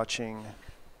daughter watching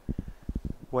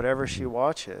whatever she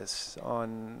watches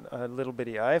on a little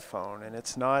bitty iPhone, and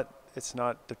it's not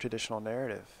the traditional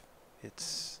narrative.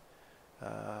 It's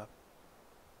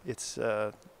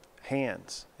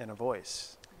hands and a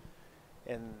voice,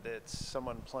 and it's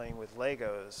someone playing with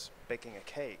Legos, baking a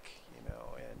cake,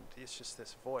 and it's just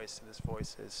this voice, and this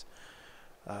voice is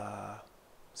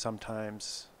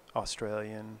sometimes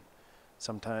Australian,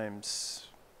 sometimes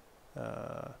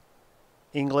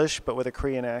English, but with a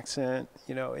Korean accent,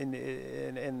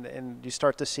 and you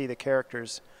start to see the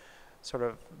characters sort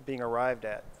of being arrived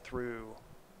at through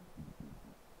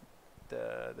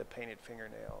the painted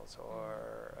fingernails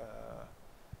or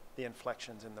the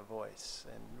inflections in the voice,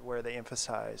 and where they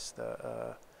emphasize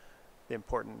the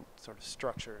important sort of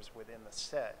structures within the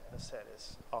set. The set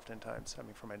is oftentimes,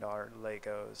 for my daughter,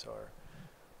 Legos or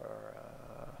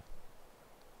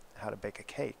how to bake a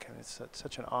cake. It's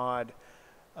such an odd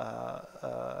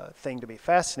thing to be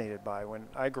fascinated by. When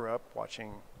I grew up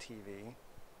watching TV,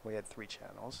 we had 3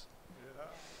 channels.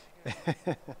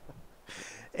 Yeah.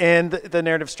 And the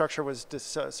narrative structure was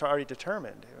already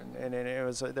determined, and there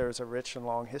was a rich and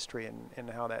long history in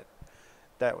how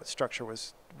that structure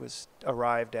was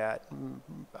arrived at,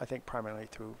 I think primarily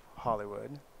through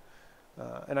Hollywood.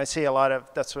 And I see a lot of,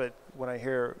 that's what, when I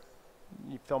hear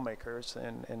filmmakers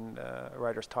and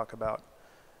writers talk about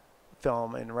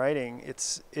film and writing,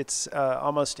 it's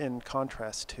almost in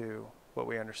contrast to what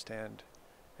we understand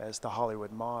as the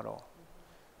Hollywood model.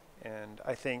 And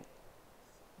I think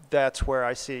that's where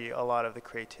I see a lot of the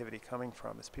creativity coming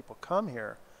from, is people come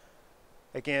here,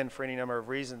 again, for any number of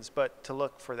reasons, but to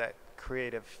look for that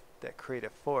creative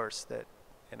force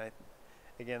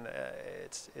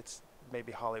it's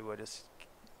maybe Hollywood is,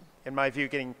 in my view,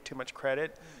 getting too much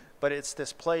credit, but it's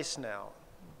this place now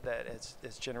that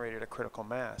has generated a critical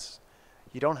mass.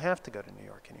 You don't have to go to New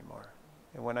York anymore.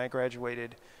 And when I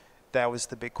graduated, that was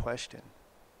the big question.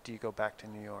 Do you go back to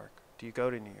New York? Do you go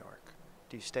to New York?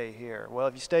 Do you stay here? Well,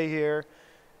 if you stay here,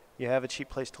 you have a cheap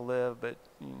place to live, but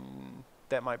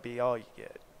that might be all you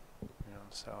get.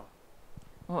 So.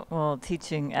 Well,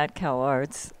 teaching at Cal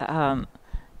Arts,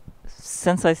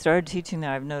 since I started teaching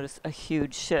there, I've noticed a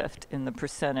huge shift in the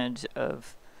percentage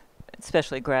of,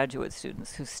 especially graduate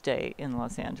students, who stay in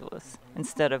Los Angeles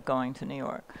instead of going to New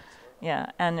York.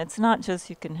 Yeah, and it's not just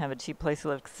you can have a cheap place to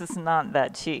live, 'cause it's not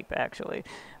that cheap, actually.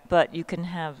 But you can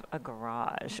have a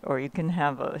garage, or you can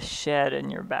have a shed in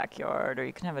your backyard, or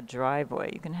you can have a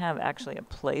driveway. You can have actually a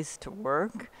place to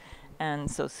work.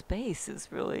 And so space is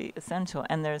really essential.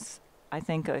 And there's, I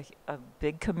think, a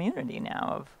big community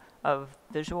now of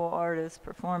visual artists,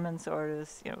 performance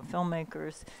artists,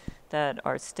 filmmakers that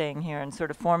are staying here and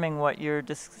sort of forming what you're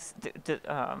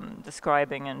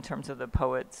describing in terms of the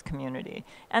poets community.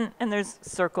 And there's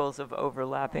circles of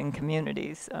overlapping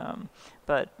communities,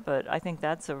 but I think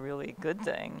that's a really good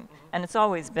thing. And it's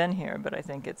always been here, but I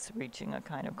think it's reaching a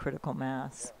kind of critical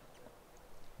mass.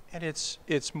 And it's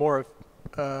more,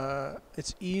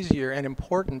 it's easier and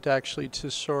important actually to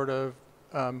sort of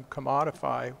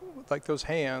commodify, like those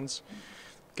hands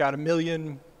got 1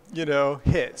 million,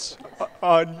 hits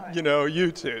on,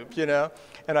 YouTube,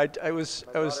 and I was,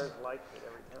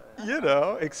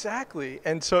 exactly.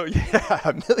 And so, yeah,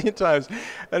 1 million times.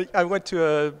 And I went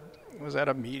was at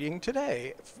a meeting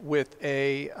today with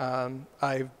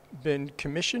I've been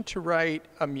commissioned to write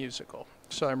a musical.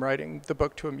 So I'm writing the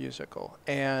book to a musical.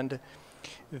 And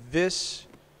this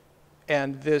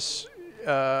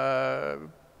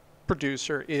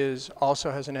producer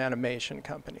also has an animation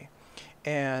company.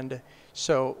 And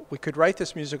so we could write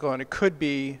this musical and it could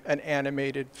be an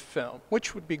animated film,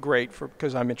 which would be great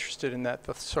because I'm interested in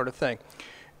that sort of thing.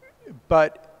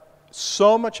 But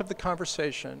so much of the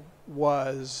conversation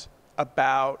was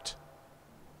about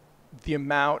the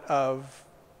amount of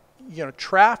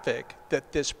traffic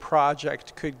that this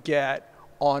project could get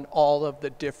on all of the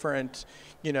different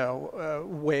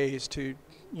ways to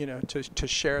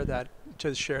share that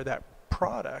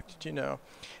product.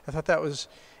 I thought that was,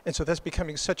 and so that's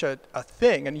becoming such a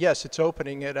thing. And yes, it's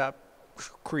opening it up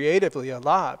creatively a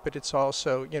lot, but it's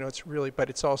also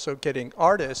it's also getting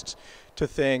artists to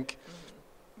think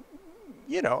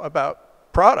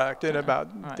about product and about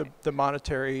the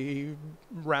monetary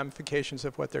ramifications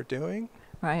of what they're doing.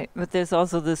 Right, but there's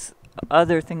also this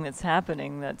other thing that's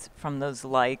happening that's from those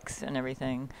likes and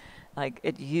everything. Like,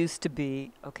 it used to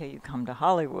be, okay, you come to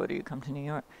Hollywood or you come to New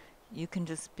York, you can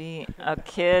just be a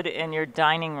kid in your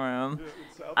dining room.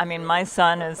 I mean, my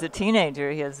son is a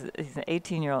teenager. He's an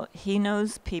 18-year-old. He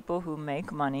knows people who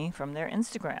make money from their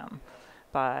Instagram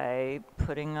by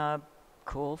putting up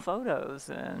cool photos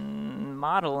and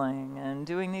modeling and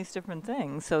doing these different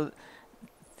things. So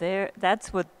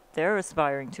that's what they're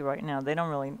aspiring to right now. They don't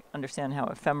really understand how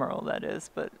ephemeral that is,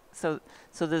 but so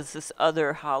there's this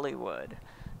other Hollywood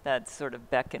that's sort of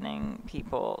beckoning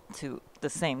people to the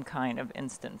same kind of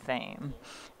instant fame.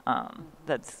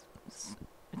 It's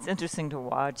interesting to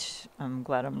watch. I'm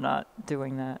glad I'm not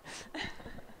doing that.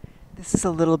 This is a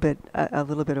little bit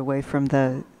away from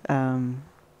the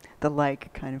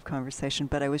like kind of conversation,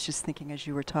 but I was just thinking as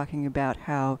you were talking about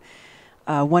how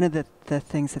one of the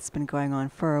things that's been going on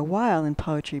for a while in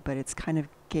poetry, but it's kind of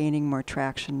gaining more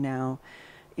traction now,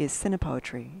 is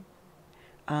cinepoetry.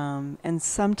 And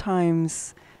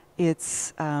sometimes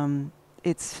it's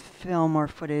film or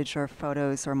footage or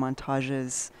photos or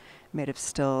montages made of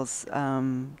stills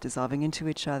dissolving into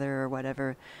each other or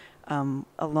whatever,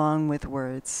 along with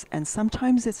words. And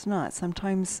sometimes it's not.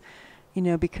 Sometimes,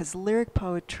 because lyric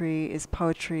poetry is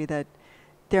poetry that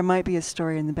there might be a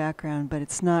story in the background, but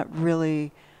it's not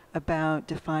really about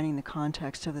defining the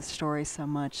context of the story so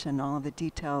much and all of the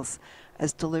details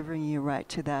as delivering you right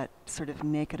to that sort of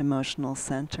naked emotional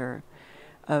center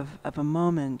of a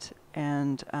moment,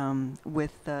 and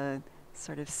with the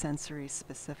sort of sensory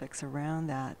specifics around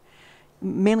that,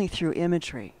 mainly through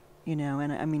imagery,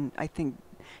 and I mean, I think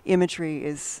imagery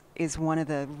is one of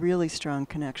the really strong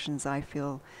connections I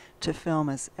feel to film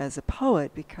as a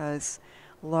poet, because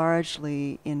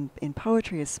largely in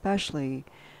poetry especially,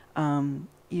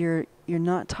 you're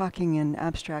not talking in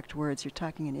abstract words, you're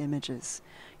talking in images.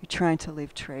 You're trying to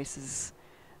leave traces,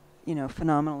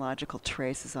 phenomenological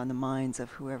traces on the minds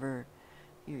of whoever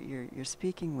you're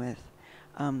speaking with.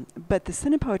 But the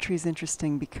cinepoetry is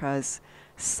interesting because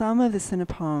some of the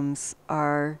cinepoems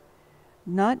are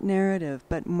not narrative,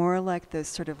 but more like those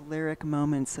sort of lyric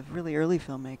moments of really early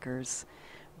filmmakers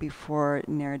before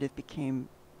narrative became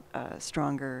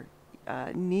stronger,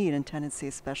 need and tendency,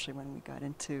 especially when we got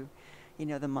into,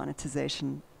 the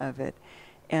monetization of it.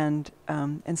 And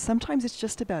sometimes it's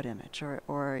just about image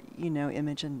or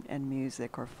image and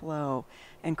music or flow,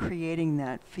 and creating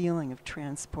that feeling of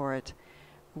transport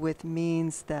with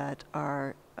means that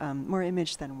are more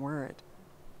image than word.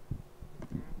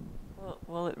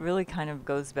 Well, it really kind of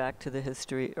goes back to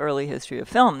the early history of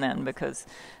film then, because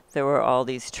there were all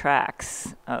these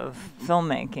tracks of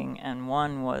filmmaking, and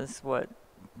one was what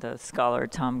the scholar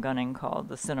Tom Gunning called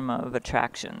the cinema of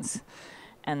attractions.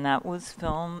 And that was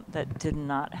film that did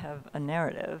not have a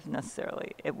narrative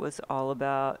necessarily. It was all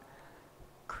about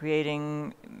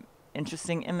creating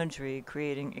interesting imagery,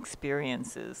 creating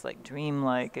experiences, like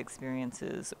dreamlike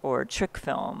experiences, or trick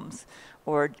films,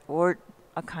 or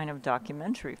a kind of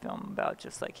documentary film about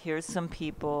just like, here's some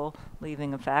people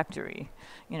leaving a factory,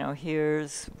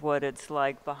 here's what it's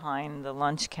like behind the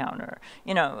lunch counter,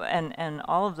 and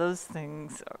all of those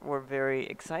things were very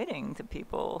exciting to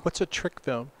people. What's a trick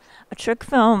film? A trick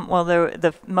film, well,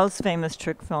 the most famous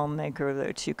trick filmmaker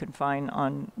that you can find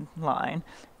online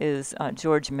is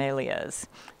George Méliès.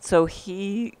 So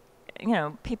he,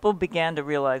 people began to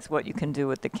realize what you can do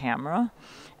with the camera,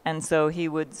 and so he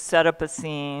would set up a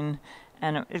scene.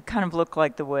 And it kind of looked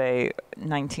like the way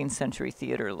 19th century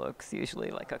theater looks, usually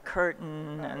like a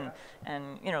curtain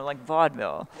and like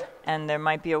vaudeville. And there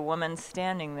might be a woman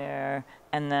standing there,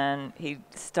 and then he'd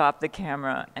stop the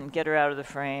camera and get her out of the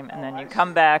frame, and then you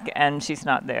come back and she's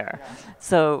not there.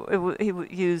 So he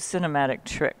would use cinematic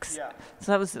tricks.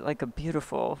 So that was like a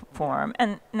beautiful form.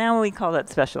 And now we call that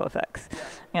special effects,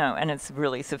 and it's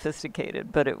really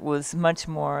sophisticated, but it was much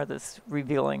more this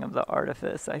revealing of the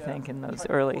artifice, I think, in those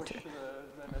early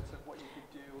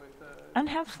and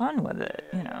have fun with it,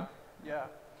 Yeah.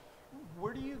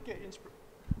 Where do you get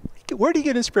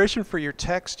inspiration for your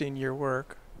text in your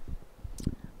work?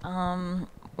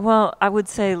 Well, I would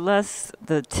say less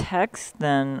the text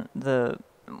than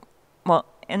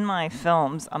in my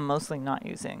films, I'm mostly not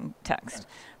using text.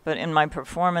 But in my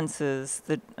performances,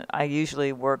 I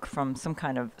usually work from some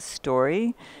kind of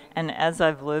story. And as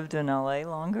I've lived in LA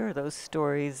longer, those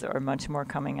stories are much more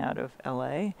coming out of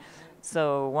LA.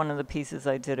 So one of the pieces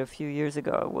I did a few years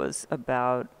ago was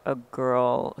about a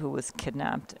girl who was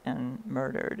kidnapped and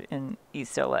murdered in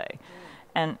East LA.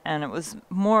 And it was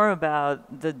more about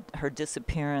her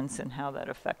disappearance and how that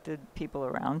affected people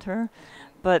around her.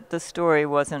 But the story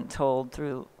wasn't told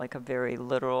through like a very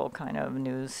literal kind of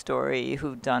news story,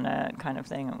 whodunit kind of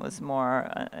thing. It was more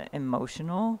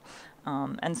emotional.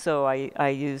 And so I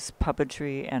use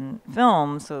puppetry and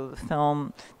film. So the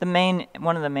film,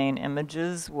 one of the main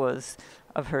images was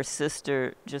of her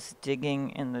sister just digging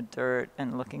in the dirt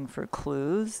and looking for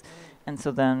clues. And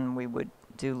so then we would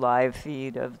do live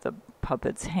feed of the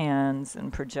puppet's hands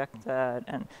and project that.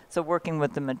 And so working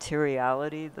with the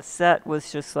materiality, the set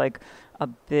was just like a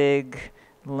big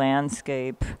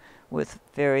landscape with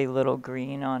very little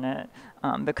green on it,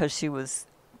 because she was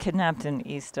kidnapped in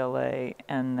East LA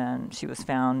and then she was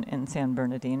found in San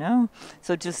Bernardino.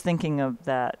 So just thinking of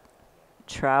that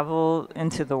travel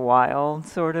into the wild,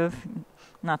 sort of,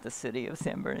 not the city of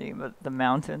San Bernardino, but the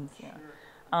mountains.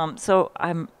 Yeah. So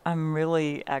I'm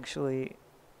really actually,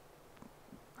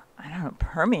 I don't know,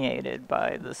 permeated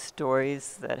by the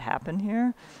stories that happen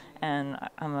here. And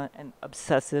I'm an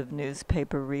obsessive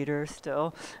newspaper reader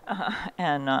still,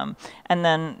 and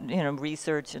then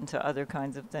research into other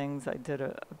kinds of things. I did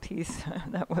a piece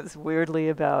that was weirdly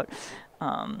about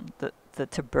the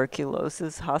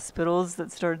tuberculosis hospitals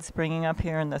that started springing up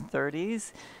here in the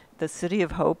 30s. The City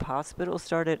of Hope Hospital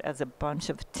started as a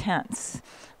bunch of tents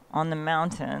on the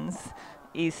mountains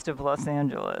east of Los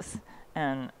Angeles.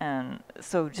 And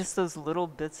so just those little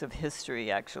bits of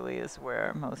history actually is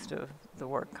where most of the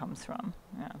work comes from.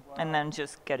 Yeah. Wow. And then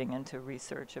just getting into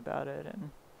research about it and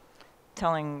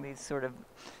telling these sort of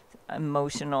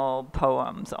emotional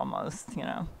poems almost,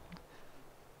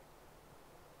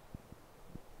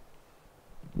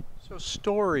 So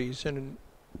stories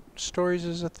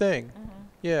is a thing. Mm-hmm.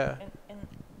 Yeah.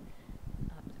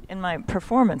 In my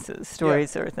performances,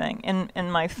 stories are a thing. In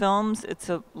my films, it's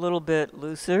a little bit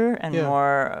looser and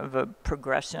more of a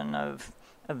progression of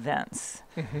events.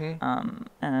 Mm-hmm.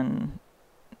 And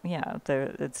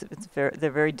they're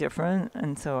very different,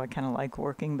 and so I kind of like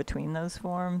working between those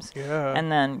forms. Yeah. And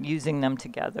then using them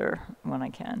together when I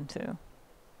can too.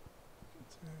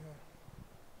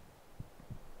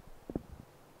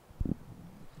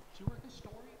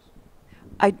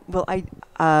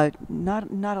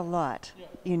 Not a lot. Yeah.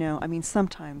 I mean,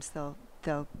 sometimes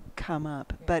they'll come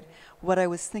up. Yeah. But what I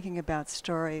was thinking about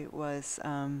story was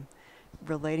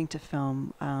relating to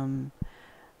film.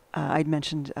 I'd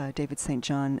mentioned David St.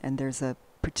 John, and there's a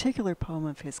particular poem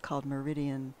of his called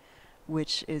Meridian,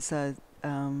 which is a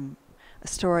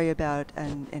story about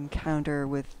an encounter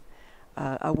with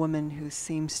a woman who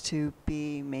seems to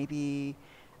be maybe,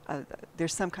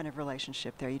 there's some kind of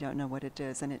relationship there, you don't know what it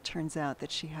is, and it turns out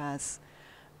that she has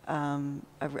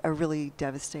a really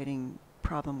devastating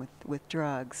problem with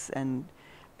drugs,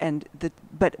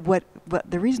 but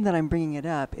the reason that I'm bringing it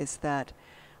up is that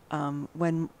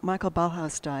when Michael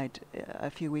Ballhaus died a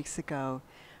few weeks ago,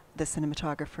 the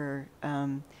cinematographer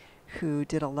who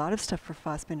did a lot of stuff for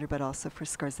Fassbinder, but also for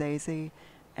Scorsese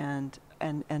and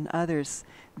others,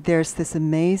 there's this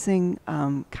amazing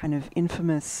kind of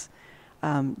infamous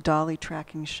dolly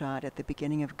tracking shot at the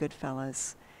beginning of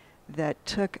Goodfellas that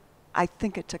took, I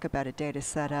think it took about a day to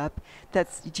set up.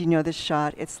 Do you know this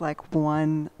shot? It's like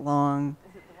one long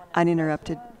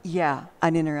uninterrupted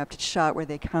shot where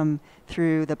they come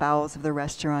through the bowels of the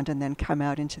restaurant and then come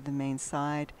out into the main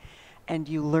side, and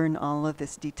you learn all of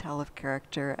this detail of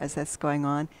character as that's going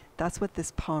on. That's what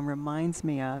this poem reminds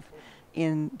me of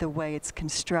in the way it's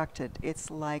constructed. It's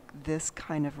like this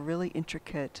kind of really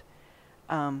intricate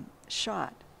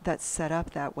shot that's set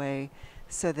up that way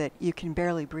so that you can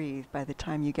barely breathe by the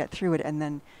time you get through it, and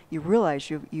then you realize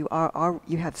you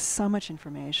have so much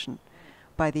information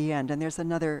by the end. And there's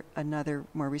another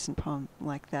more recent poem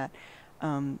like that.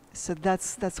 So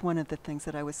that's one of the things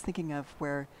that I was thinking of,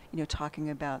 where, talking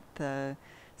about the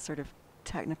sort of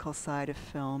technical side of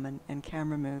film and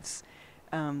camera moves,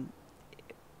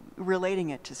 relating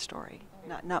it to story,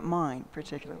 not mine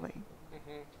particularly.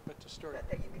 But to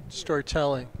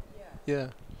storytelling. Yeah.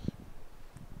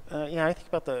 I think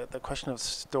about the question of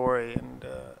story, and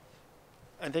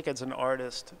I think as an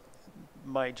artist,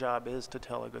 my job is to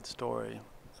tell a good story.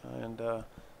 And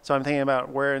so I'm thinking about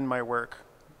where in my work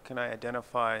can I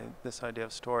identify this idea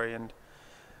of story. And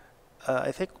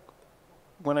I think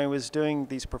when I was doing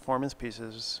these performance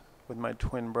pieces with my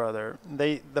twin brother,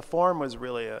 the form was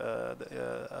really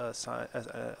a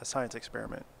science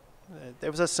experiment. It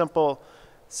was a simple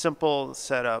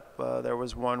setup. There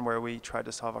was one where we tried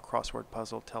to solve a crossword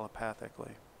puzzle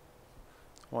telepathically.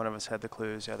 One of us had the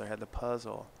clues, the other had the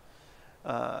puzzle.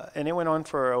 And it went on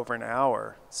for over an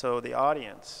hour. So the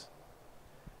audience,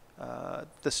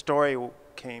 the story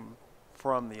came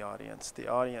from the audience. The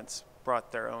audience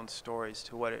brought their own stories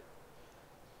to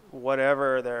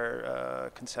whatever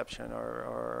their conception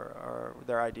or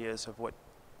their ideas of what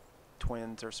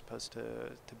twins are supposed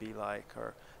to be like,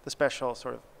 or the special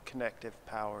sort of connective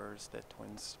powers that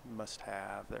twins must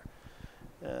have.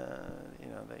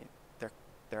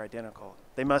 They're identical.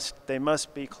 They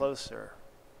must be closer.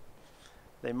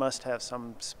 They must have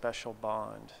some special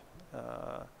bond.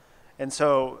 And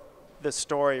so the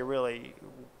story really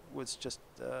was just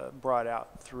brought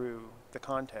out through the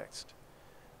context.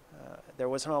 There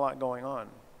wasn't a lot going on,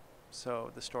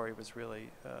 so the story was really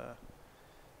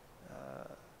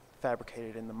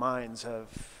fabricated in the minds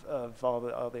of all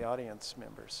the audience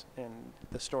members, and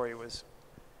the story was,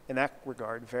 in that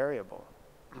regard, variable.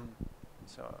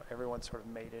 So everyone sort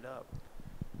of made it up.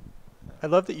 I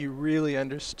love that you really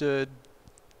understood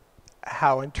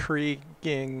how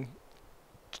intriguing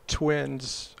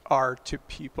twins are to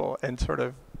people and sort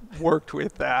of worked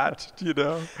with that,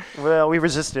 Well, we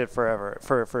resisted it forever,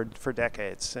 for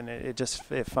decades, and it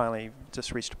finally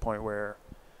just reached a point where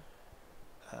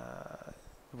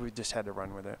we just had to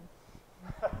run with it.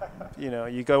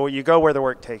 You go where the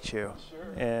work takes you,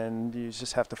 sure. And you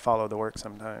just have to follow the work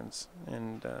sometimes,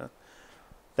 and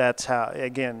that's how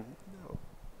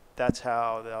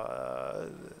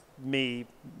me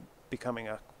becoming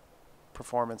a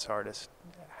performance artist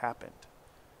happened.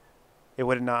 It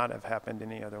would not have happened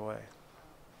any other way.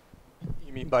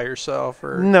 You mean by yourself,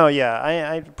 or? No, yeah,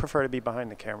 I prefer to be behind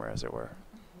the camera, as it were.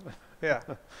 Yeah.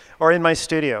 Or in my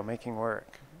studio making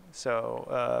work.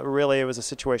 So really it was a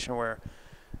situation where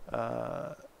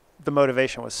the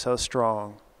motivation was so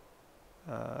strong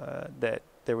that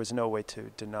there was no way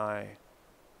to deny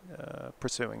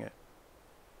pursuing it.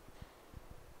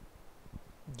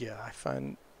 Yeah, I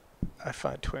find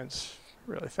twins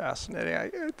really fascinating. I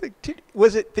think,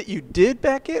 was it that you did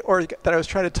Beckett, or that I was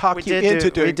trying to talk you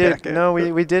into doing Beckett? No,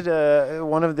 we did.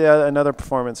 One of another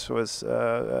performance was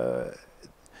the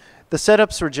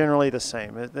setups were generally the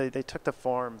same. They took the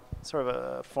form, sort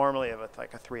of formally of a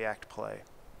 3-act play.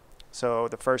 So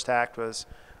the first act was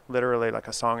literally like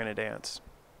a song and a dance,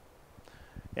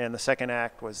 and the second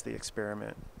act was the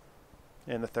experiment,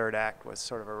 and the third act was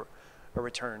sort of a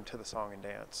return to the song and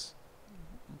dance.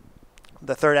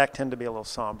 The third act tended to be a little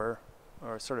somber,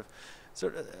 or sort of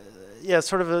a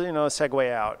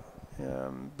segue out.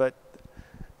 But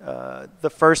The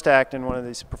first act in one of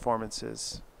these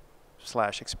performances /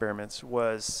 experiments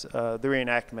was the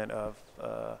reenactment of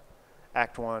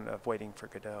Act 1 of Waiting for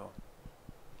Godot.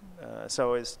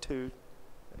 So it's two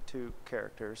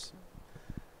characters.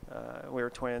 We were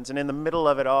twins, and in the middle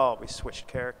of it all, we switched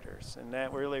characters, and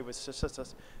that really was just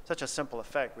such a simple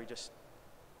effect. We just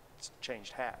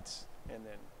changed hats and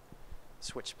then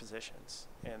switched positions,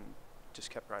 and just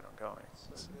kept right on going.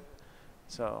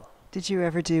 So. Did you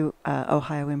ever do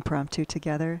Ohio Impromptu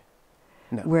together?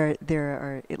 No. Where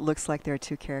it looks like there are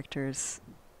two characters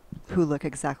who look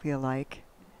exactly alike.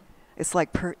 It's like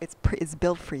it's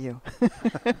built for you.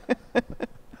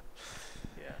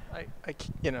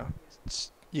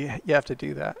 Yeah, you have to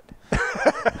do that.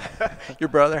 Your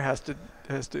brother has to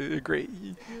agree.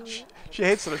 She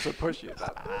hates that I'm so pushy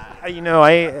about it.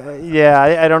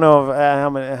 I don't know how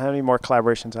many more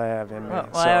collaborations I have in me. Well,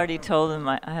 I already told him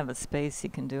I have a space he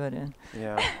can do it in.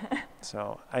 Yeah.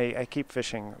 So I keep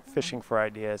fishing for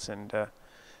ideas, and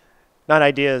not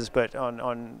ideas, but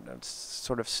on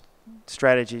sort of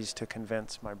strategies to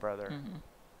convince my brother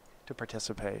to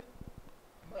participate.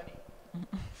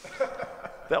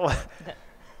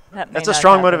 That's a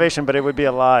strong motivation, but it would be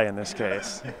a lie in this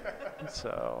case.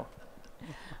 So.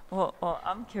 Well,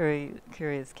 I'm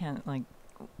curious, Ken. Like,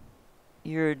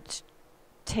 you're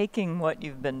taking what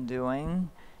you've been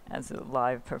doing as a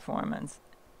live performance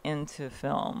into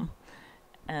film,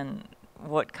 and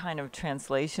what kind of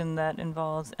translation that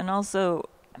involves, and also,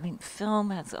 I mean, film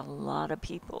has a lot of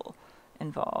people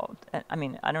involved. I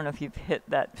mean, I don't know if you've hit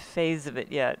that phase of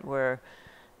it yet, where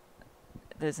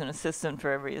there's an assistant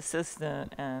for every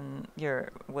assistant, and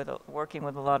you're working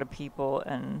with a lot of people,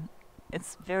 and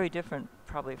it's very different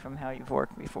probably from how you've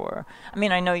worked before. I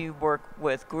mean, I know you work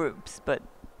with groups, but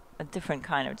a different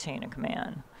kind of chain of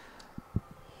command.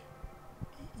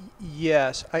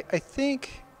 Yes, I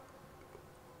think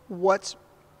what's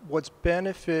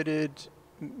benefited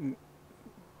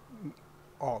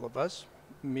all of us,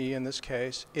 me in this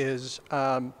case, is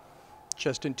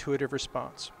just intuitive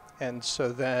response. And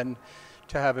so then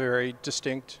to have a very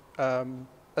distinct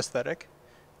aesthetic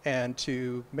and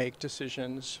to make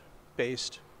decisions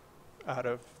based out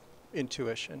of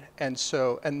intuition. And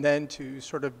then to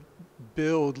sort of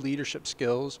build leadership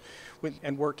skills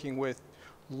and working with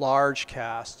large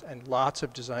casts and lots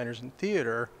of designers in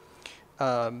theater,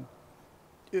 as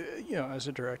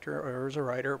a director or as a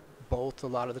writer, both a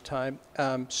lot of the time.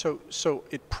 So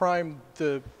it primed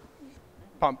the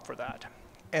pump for that.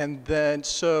 And then,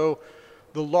 so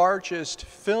the largest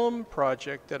film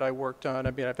project that I worked on,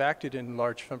 I mean, I've acted in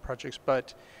large film projects,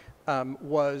 but I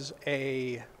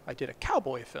did a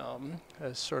cowboy film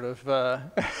as sort of,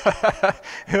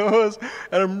 it was,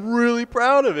 and I'm really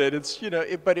proud of it. It's,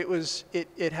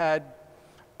 it had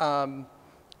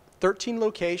 13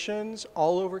 locations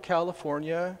all over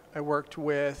California. I worked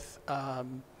with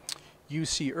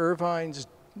UC Irvine's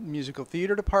musical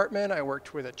theater department. I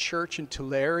worked with a church in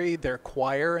Tulare, their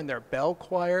choir and their bell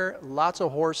choir, lots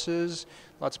of horses,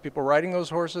 lots of people riding those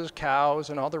horses, cows,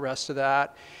 and all the rest of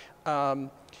that.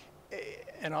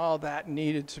 And all that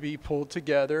needed to be pulled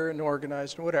together and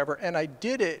organized and whatever. And I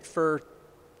did it for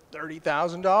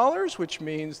 $30,000, which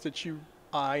means that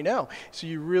I know. So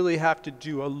you really have to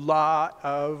do a lot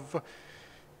of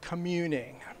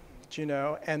communing,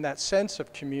 and that sense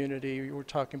of community. We were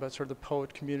talking about sort of the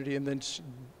poet community, and then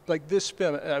like this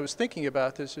film, and I was thinking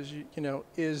about this,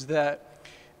 is that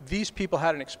these people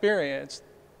had an experience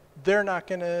they're not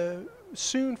going to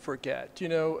soon forget,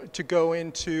 to go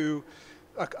into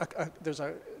there's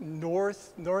a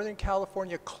Northern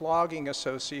California Clogging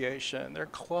Association. They're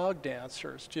clog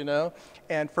dancers,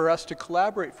 and for us to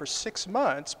collaborate for 6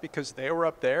 months because they were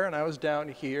up there and I was down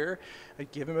here,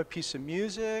 I'd give them a piece of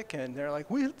music and they're like,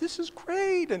 this is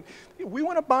great, and we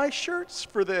want to buy shirts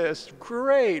for this.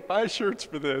 Great, buy shirts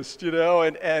for this,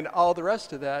 and all the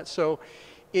rest of that. So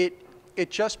it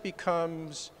just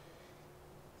becomes,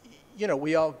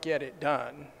 we all get it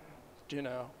done.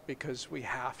 Because we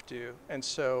have to. And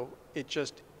so it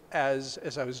just, as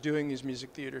I was doing these music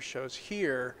theater shows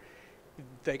here,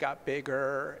 they got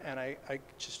bigger, and I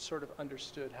just sort of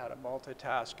understood how to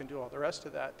multitask and do all the rest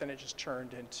of that. Then it just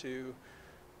turned into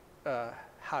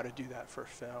how to do that for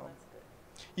film.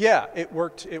 Yeah, it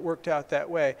worked out that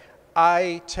way.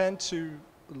 I tend to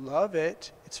love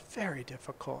it. It's very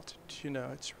difficult.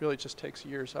 It really just takes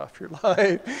years off your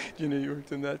life. You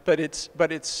worked in that, but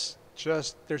it's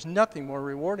just, there's nothing more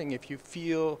rewarding if you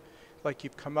feel like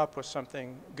you've come up with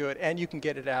something good and you can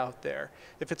get it out there.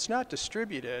 If it's not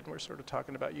distributed, we're sort of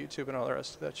talking about YouTube and all the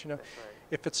rest of that, right.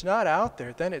 If it's not out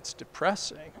there, then it's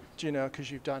depressing, because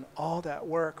you've done all that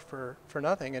work for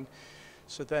nothing. And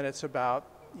so then it's about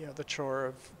you know, the chore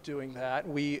of doing that.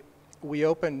 We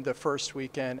opened the first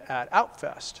weekend at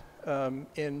Outfest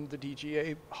in the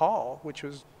DGA hall, which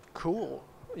was cool.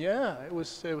 Yeah, it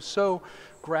was so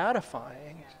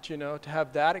gratifying, you know, to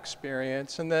have that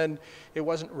experience. And then it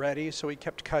wasn't ready, so we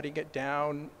kept cutting it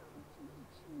down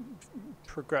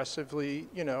progressively,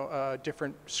 you know,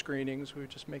 different screenings. We would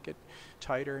just make it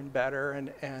tighter and better,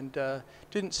 and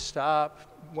didn't stop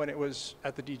when it was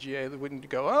at the DGA. They wouldn't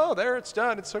go, oh, there, it's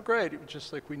done, it's so great. It was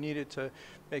just like we needed to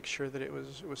make sure that it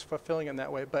was fulfilling in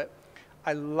that way. But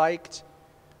I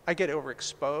get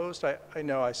overexposed. I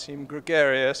know I seem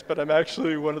gregarious, but I'm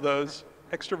actually one of those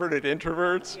extroverted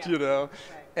introverts, you know,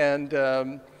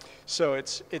 and so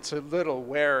it's a little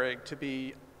wearing to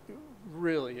be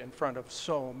really in front of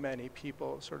so many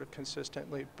people sort of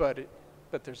consistently, but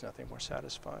there's nothing more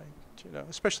satisfying, you know,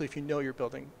 especially if you know you're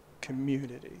building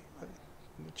community,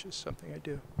 which is something I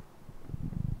do.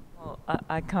 Well,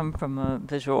 I come from a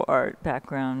visual art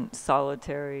background,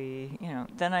 solitary, you know,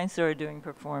 then I started doing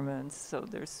performance, so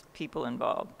there's people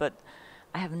involved, but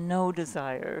I have no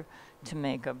desire to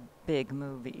make a big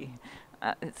movie.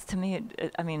 It's, to me,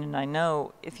 I mean, and I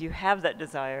know if you have that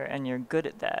desire and you're good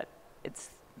at that, it's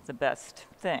the best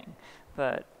thing,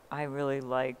 but I really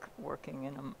like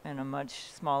working in a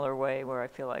much smaller way where I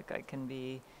feel like I can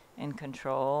be in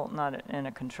control, not in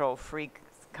a control freak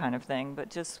kind of thing,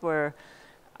 but just where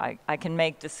I can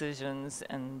make decisions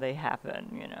and they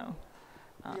happen, you know.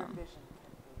 Your vision.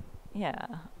 Yeah.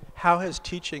 How has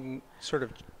teaching sort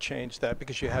of changed that?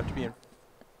 Because you have to be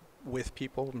with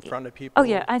people, in front of people. Oh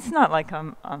yeah, it's not like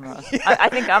I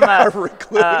think I'm a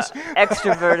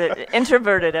extroverted,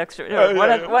 introverted,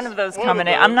 extrovert. One of those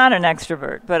combinations. I'm not an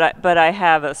extrovert, but I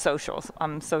have a social.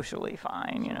 I'm socially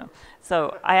fine, you know.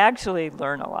 So I actually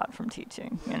learn a lot from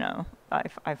teaching. You know,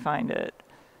 I find it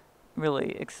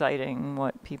really exciting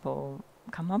what people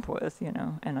come up with. You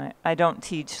know, and I don't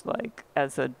teach like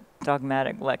as a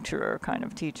dogmatic lecturer kind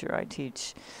of teacher. I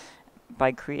teach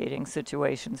by creating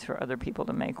situations for other people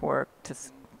to make work to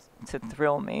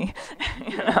thrill me,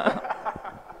 you know.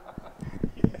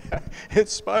 Yeah,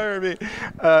 inspire me.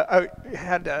 I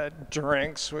had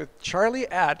drinks with Charlie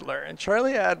Adler, and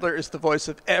Charlie Adler is the voice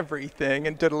of everything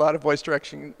and did a lot of voice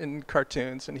direction in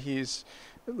cartoons, and he's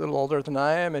a little older than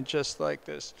I am, and just like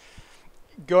this.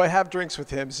 Go have drinks with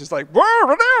him. He's like, you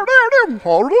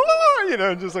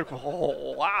know, just like,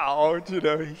 oh, wow, you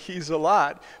know, he's a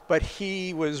lot. But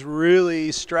he was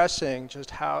really stressing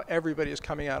just how everybody is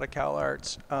coming out of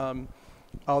CalArts,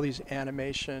 all these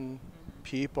animation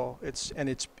people. It's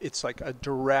like a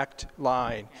direct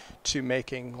line to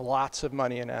making lots of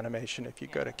money in animation if you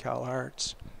go to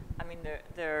CalArts. I mean,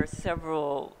 there are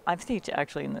several. I teach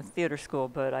actually in the theater school,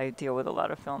 but I deal with a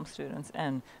lot of film students,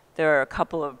 and there are a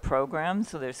couple of programs.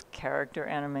 So there's character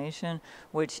animation,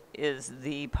 which is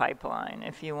the pipeline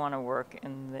if you want to work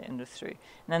in the industry.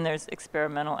 And then there's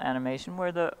experimental animation,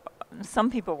 where some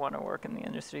people want to work in the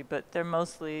industry, but they're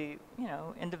mostly, you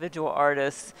know, individual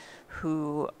artists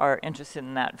who are interested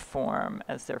in that form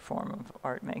as their form of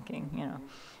art making, you know.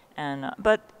 And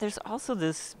but there's also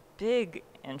this big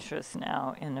interest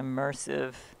now in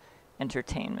immersive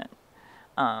entertainment.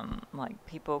 Like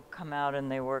people come out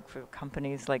and they work for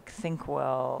companies like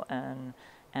Thinkwell and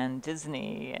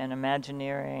Disney and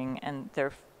Imagineering, and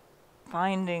they're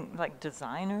finding, like,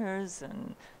 designers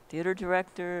and theater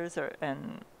directors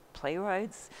and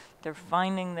playwrights, they're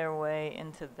finding their way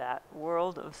into that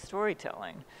world of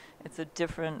storytelling. It's a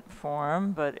different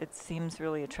form, but it seems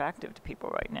really attractive to people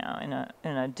right now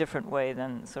in a different way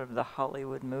than sort of the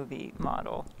Hollywood movie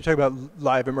model. You're talking about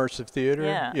live immersive theater?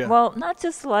 Yeah. Well, not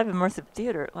just live immersive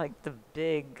theater, like the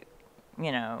big,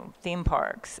 you know, theme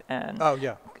parks and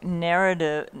the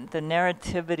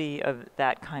narrativity of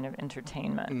that kind of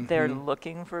entertainment. Mm-hmm. They're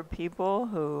looking for people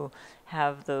who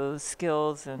have those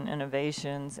skills and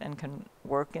innovations and can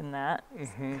work in that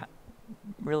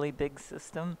really big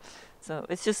system. So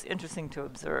it's just interesting to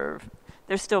observe.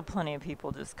 There's still plenty of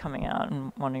people just coming out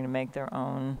and wanting to make their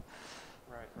own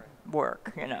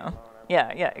work, you know.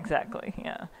 Yeah, exactly,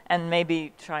 yeah. And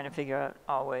maybe trying to figure out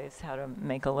always how to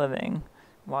make a living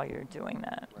while you're doing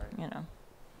that, you know.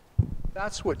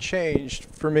 That's what changed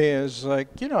for me, is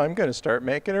like, you know, I'm going to start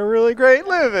making a really great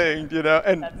living, you know.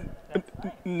 And that's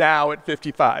right. Now at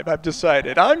 55, I've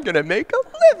decided I'm going to make a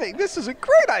living. This is a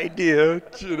great idea,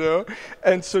 you know.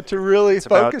 And so to really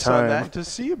focus on that, to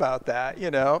see about that,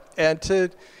 you know, and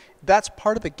that's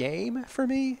part of the game for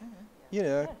me, you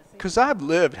know. Because I've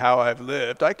lived how I've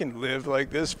lived. I can live like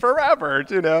this forever,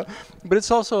 you know. But it's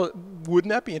also,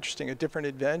 wouldn't that be interesting, a different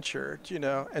adventure, you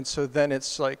know? And so then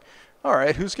it's like, all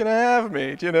right, who's going to have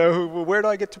me? You know, where do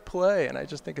I get to play? And I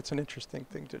just think it's an interesting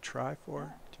thing to try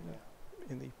for.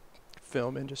 in the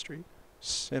film industry,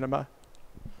 cinema?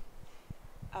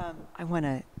 I want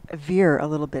to veer a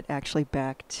little bit actually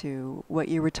back to what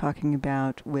you were talking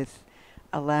about with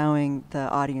allowing the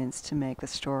audience to make the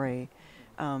story,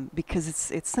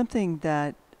 because it's something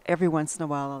that every once in a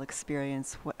while I'll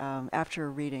experience after a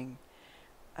reading,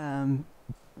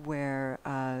 where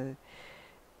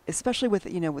especially with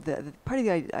with the part of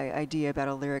the idea about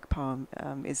a lyric poem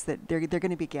is that there are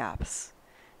going to be gaps.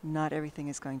 Not everything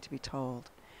is going to be told,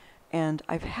 and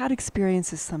I've had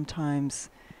experiences sometimes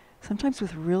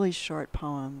with really short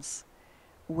poems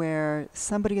where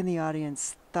somebody in the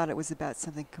audience thought it was about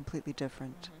something completely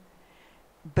different,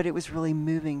 but it was really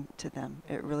moving to them.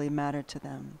 It really mattered to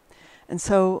them. And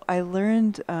so I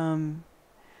learned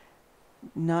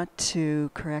not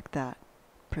to correct that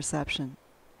perception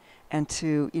and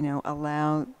to,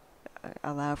 allow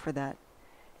for that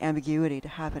ambiguity to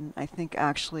happen. I think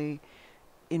actually,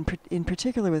 in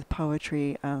particular with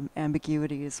poetry,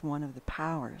 ambiguity is one of the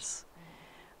powers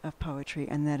of poetry,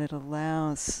 and that it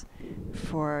allows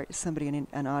for somebody in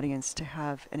an audience to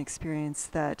have an experience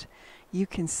that you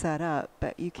can set up,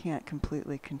 but you can't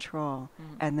completely control.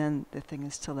 And then the thing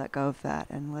is to let go of that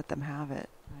and let them have it.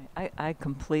 I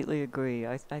completely agree.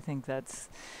 I think that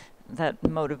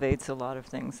motivates a lot of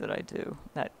things that I do.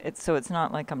 So it's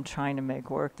not like I'm trying to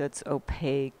make work that's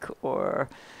opaque or,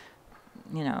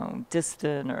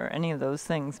 distant or any of those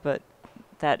things, but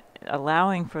that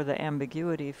allowing for the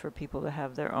ambiguity for people to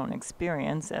have their own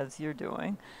experience, as you're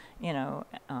doing,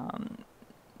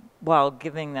 while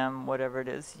giving them whatever it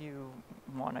is you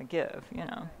want to give,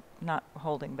 not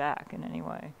holding back in any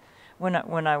way.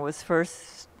 When I was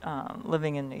first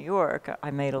living in New York, I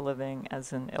made a living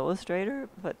as an illustrator,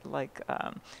 but like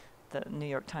the New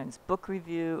York Times book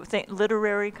review,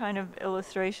 literary kind of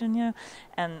illustration,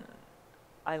 and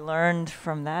I learned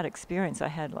from that experience. I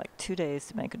had like 2 days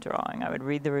to make a drawing. I would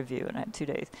read the review and I had 2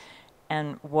 days.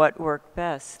 And what worked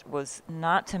best was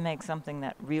not to make something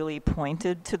that really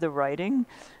pointed to the writing,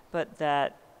 but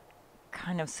that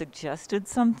kind of suggested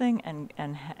something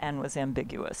and was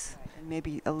ambiguous. Right. And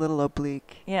maybe a little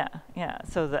oblique. Yeah.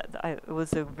 So it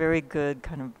was a very good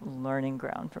kind of learning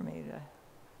ground for me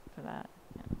for that.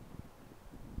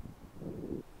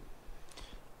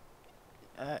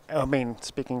 I mean,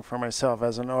 speaking for myself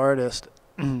as an artist,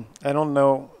 I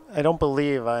don't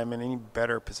believe I'm in any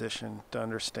better position to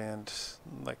understand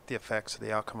like the effects of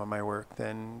the outcome of my work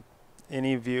than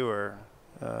any viewer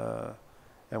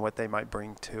and what they might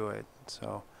bring to it.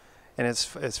 So, and as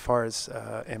far as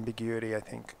ambiguity, I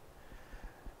think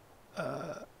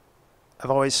I've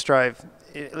always strived,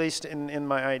 at least in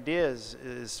my ideas,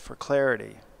 is for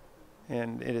clarity,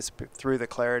 and it is through the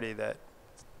clarity that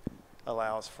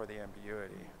allows for the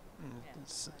ambiguity.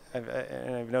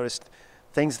 I've noticed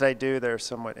things that I do that are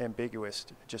somewhat ambiguous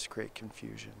just create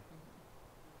confusion.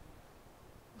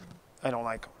 I don't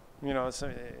like them.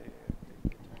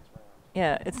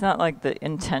 Yeah, it's not like the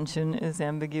intention is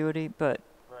ambiguity, but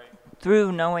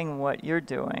through knowing what you're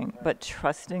doing, but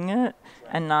trusting it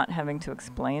and not having to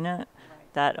explain it,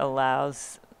 that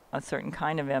allows a certain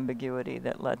kind of ambiguity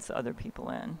that lets other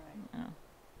people in.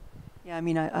 Yeah, I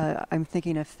mean, I'm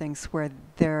thinking of things where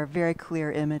there are very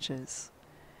clear images,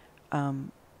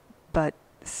 but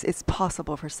it's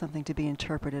possible for something to be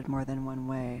interpreted more than one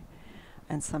way.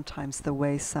 And sometimes the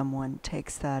way someone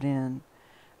takes that in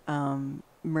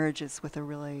merges with a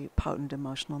really potent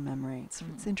emotional memory.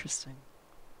 It's interesting.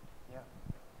 Yeah.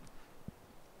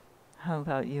 How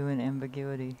about you and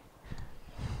ambiguity?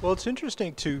 Well, it's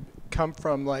interesting to come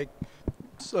from, like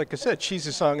I said,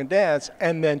 cheesy song and dance,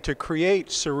 and then to create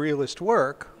surrealist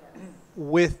work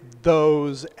with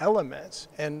those elements.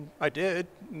 And I did.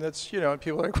 And that's,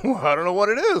 people are like, well, I don't know what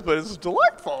it is, but it's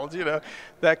delightful,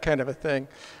 that kind of a thing.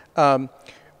 And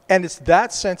it's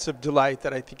that sense of delight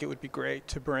that I think it would be great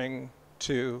to bring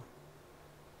to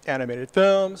animated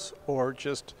films or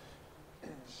just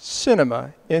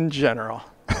cinema in general.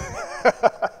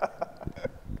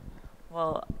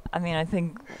 Well, I mean, I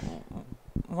think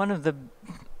one of the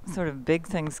sort of big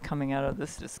things coming out of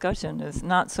this discussion is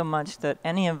not so much that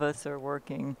any of us are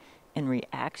working in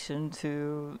reaction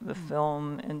to the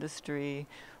film industry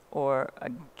or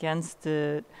against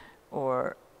it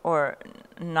or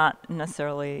not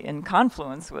necessarily in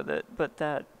confluence with it, but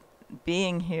that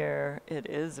being here, it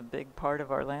is a big part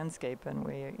of our landscape, and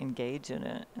we engage in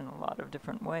it in a lot of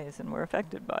different ways, and we're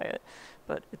affected by it.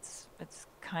 But it's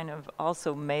kind of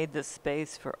also made the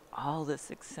space for all this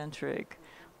eccentric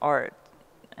art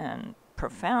and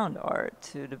profound art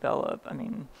to develop. I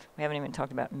mean, we haven't even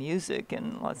talked about music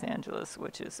in Los Angeles,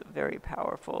 which is a very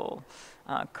powerful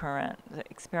current. The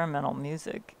experimental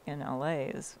music in LA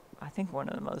is I think, one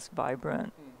of the most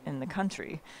vibrant in the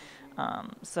country.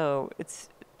 So it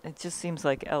just seems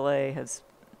like LA has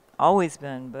always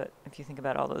been, but if you think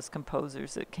about all those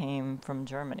composers that came from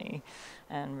Germany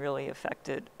and really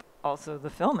affected also the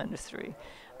film industry.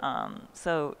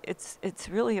 So it's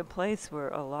really a place where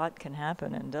a lot can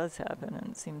happen and does happen,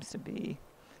 and it seems to be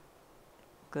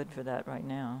good for that right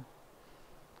now.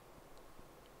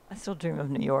 I still dream of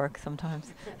New York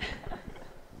sometimes.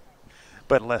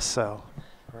 But less so,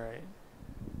 right?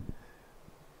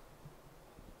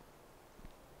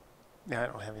 Yeah, I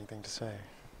don't have anything to say.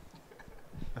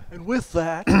 And with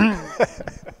that,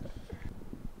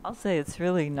 I'll say it's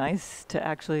really nice to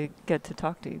actually get to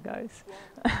talk to you guys,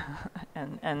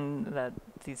 and that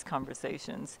these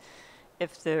conversations,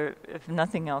 if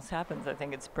nothing else happens, I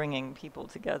think it's bringing people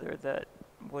together that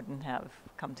wouldn't have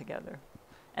come together.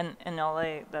 And in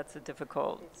LA, that's a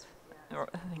difficult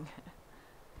thing.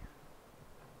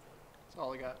 that's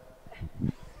all I got.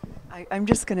 I'm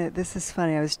just gonna. This is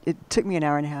funny. It took me an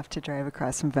hour and a half to drive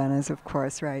across from Venice, of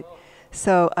course, right?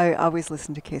 So I always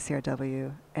listen to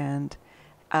KCRW, and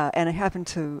I happened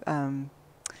to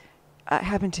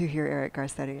hear Eric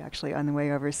Garcetti actually on the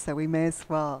way over. So we may as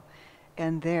well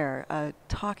end there,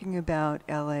 talking about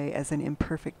LA as an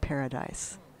imperfect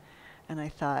paradise, and I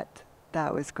thought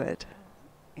that was good,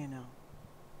 you know.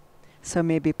 So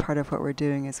maybe part of what we're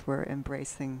doing is we're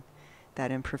embracing that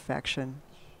imperfection.